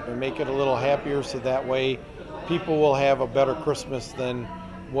do that and make it a little happier, so that way people will have a better Christmas than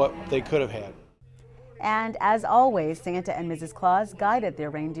what they could have had. And as always, Santa and Mrs. Claus guided their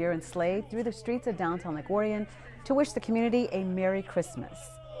reindeer and sleigh through the streets of downtown Lake Orion to wish the community a Merry Christmas.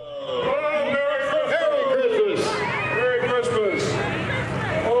 Merry Christmas! Merry Christmas!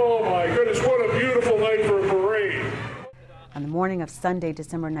 Oh my goodness, what a beautiful night for a parade! On the morning of Sunday,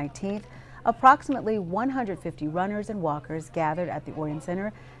 December 19th, approximately 150 runners and walkers gathered at the Orion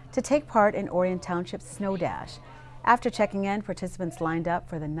Center to take part in Orion Township's Snow Dash. After checking in, participants lined up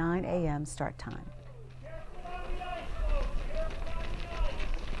for the 9 a.m. start time.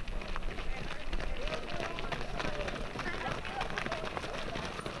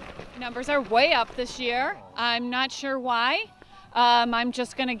 Numbers are way up this year. I'm not sure why. I'm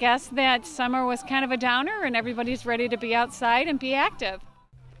just going to guess that summer was kind of a downer and everybody's ready to be outside and be active.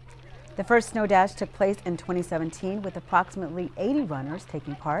 The first Snow Dash took place in 2017 with approximately 80 runners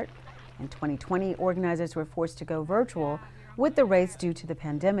taking part. In 2020, organizers were forced to go virtual with the race due to the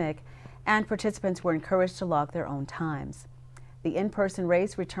pandemic, and participants were encouraged to log their own times. The in-person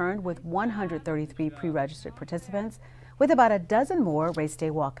race returned with 133 pre-registered participants, with about a dozen more race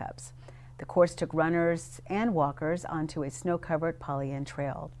day walk-ups. The course took runners and walkers onto a snow-covered Pollyant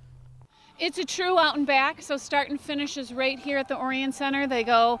trail. It's a true out and back, so start and finish is right here at the Orion Center. They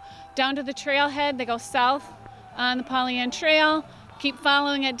go down to the trailhead, they go south on the Pollyant Trail, keep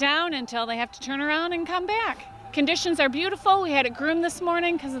following it down until they have to turn around and come back. Conditions are beautiful. We had it groomed this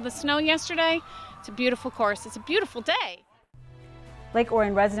morning because of the snow yesterday. It's a beautiful course. It's a beautiful day. Lake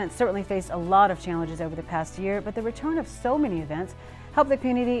Orion residents certainly faced a lot of challenges over the past year, but the return of so many events helped the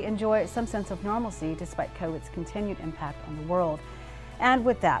community enjoy some sense of normalcy despite COVID's continued impact on the world. And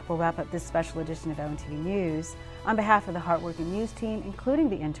with that, we'll wrap up this special edition of ONTV News. On behalf of the hardworking news team, including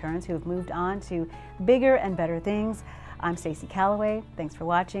the interns who have moved on to bigger and better things, I'm Stacy Calloway. Thanks for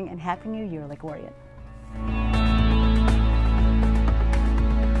watching, and Happy New Year, Lake Orion.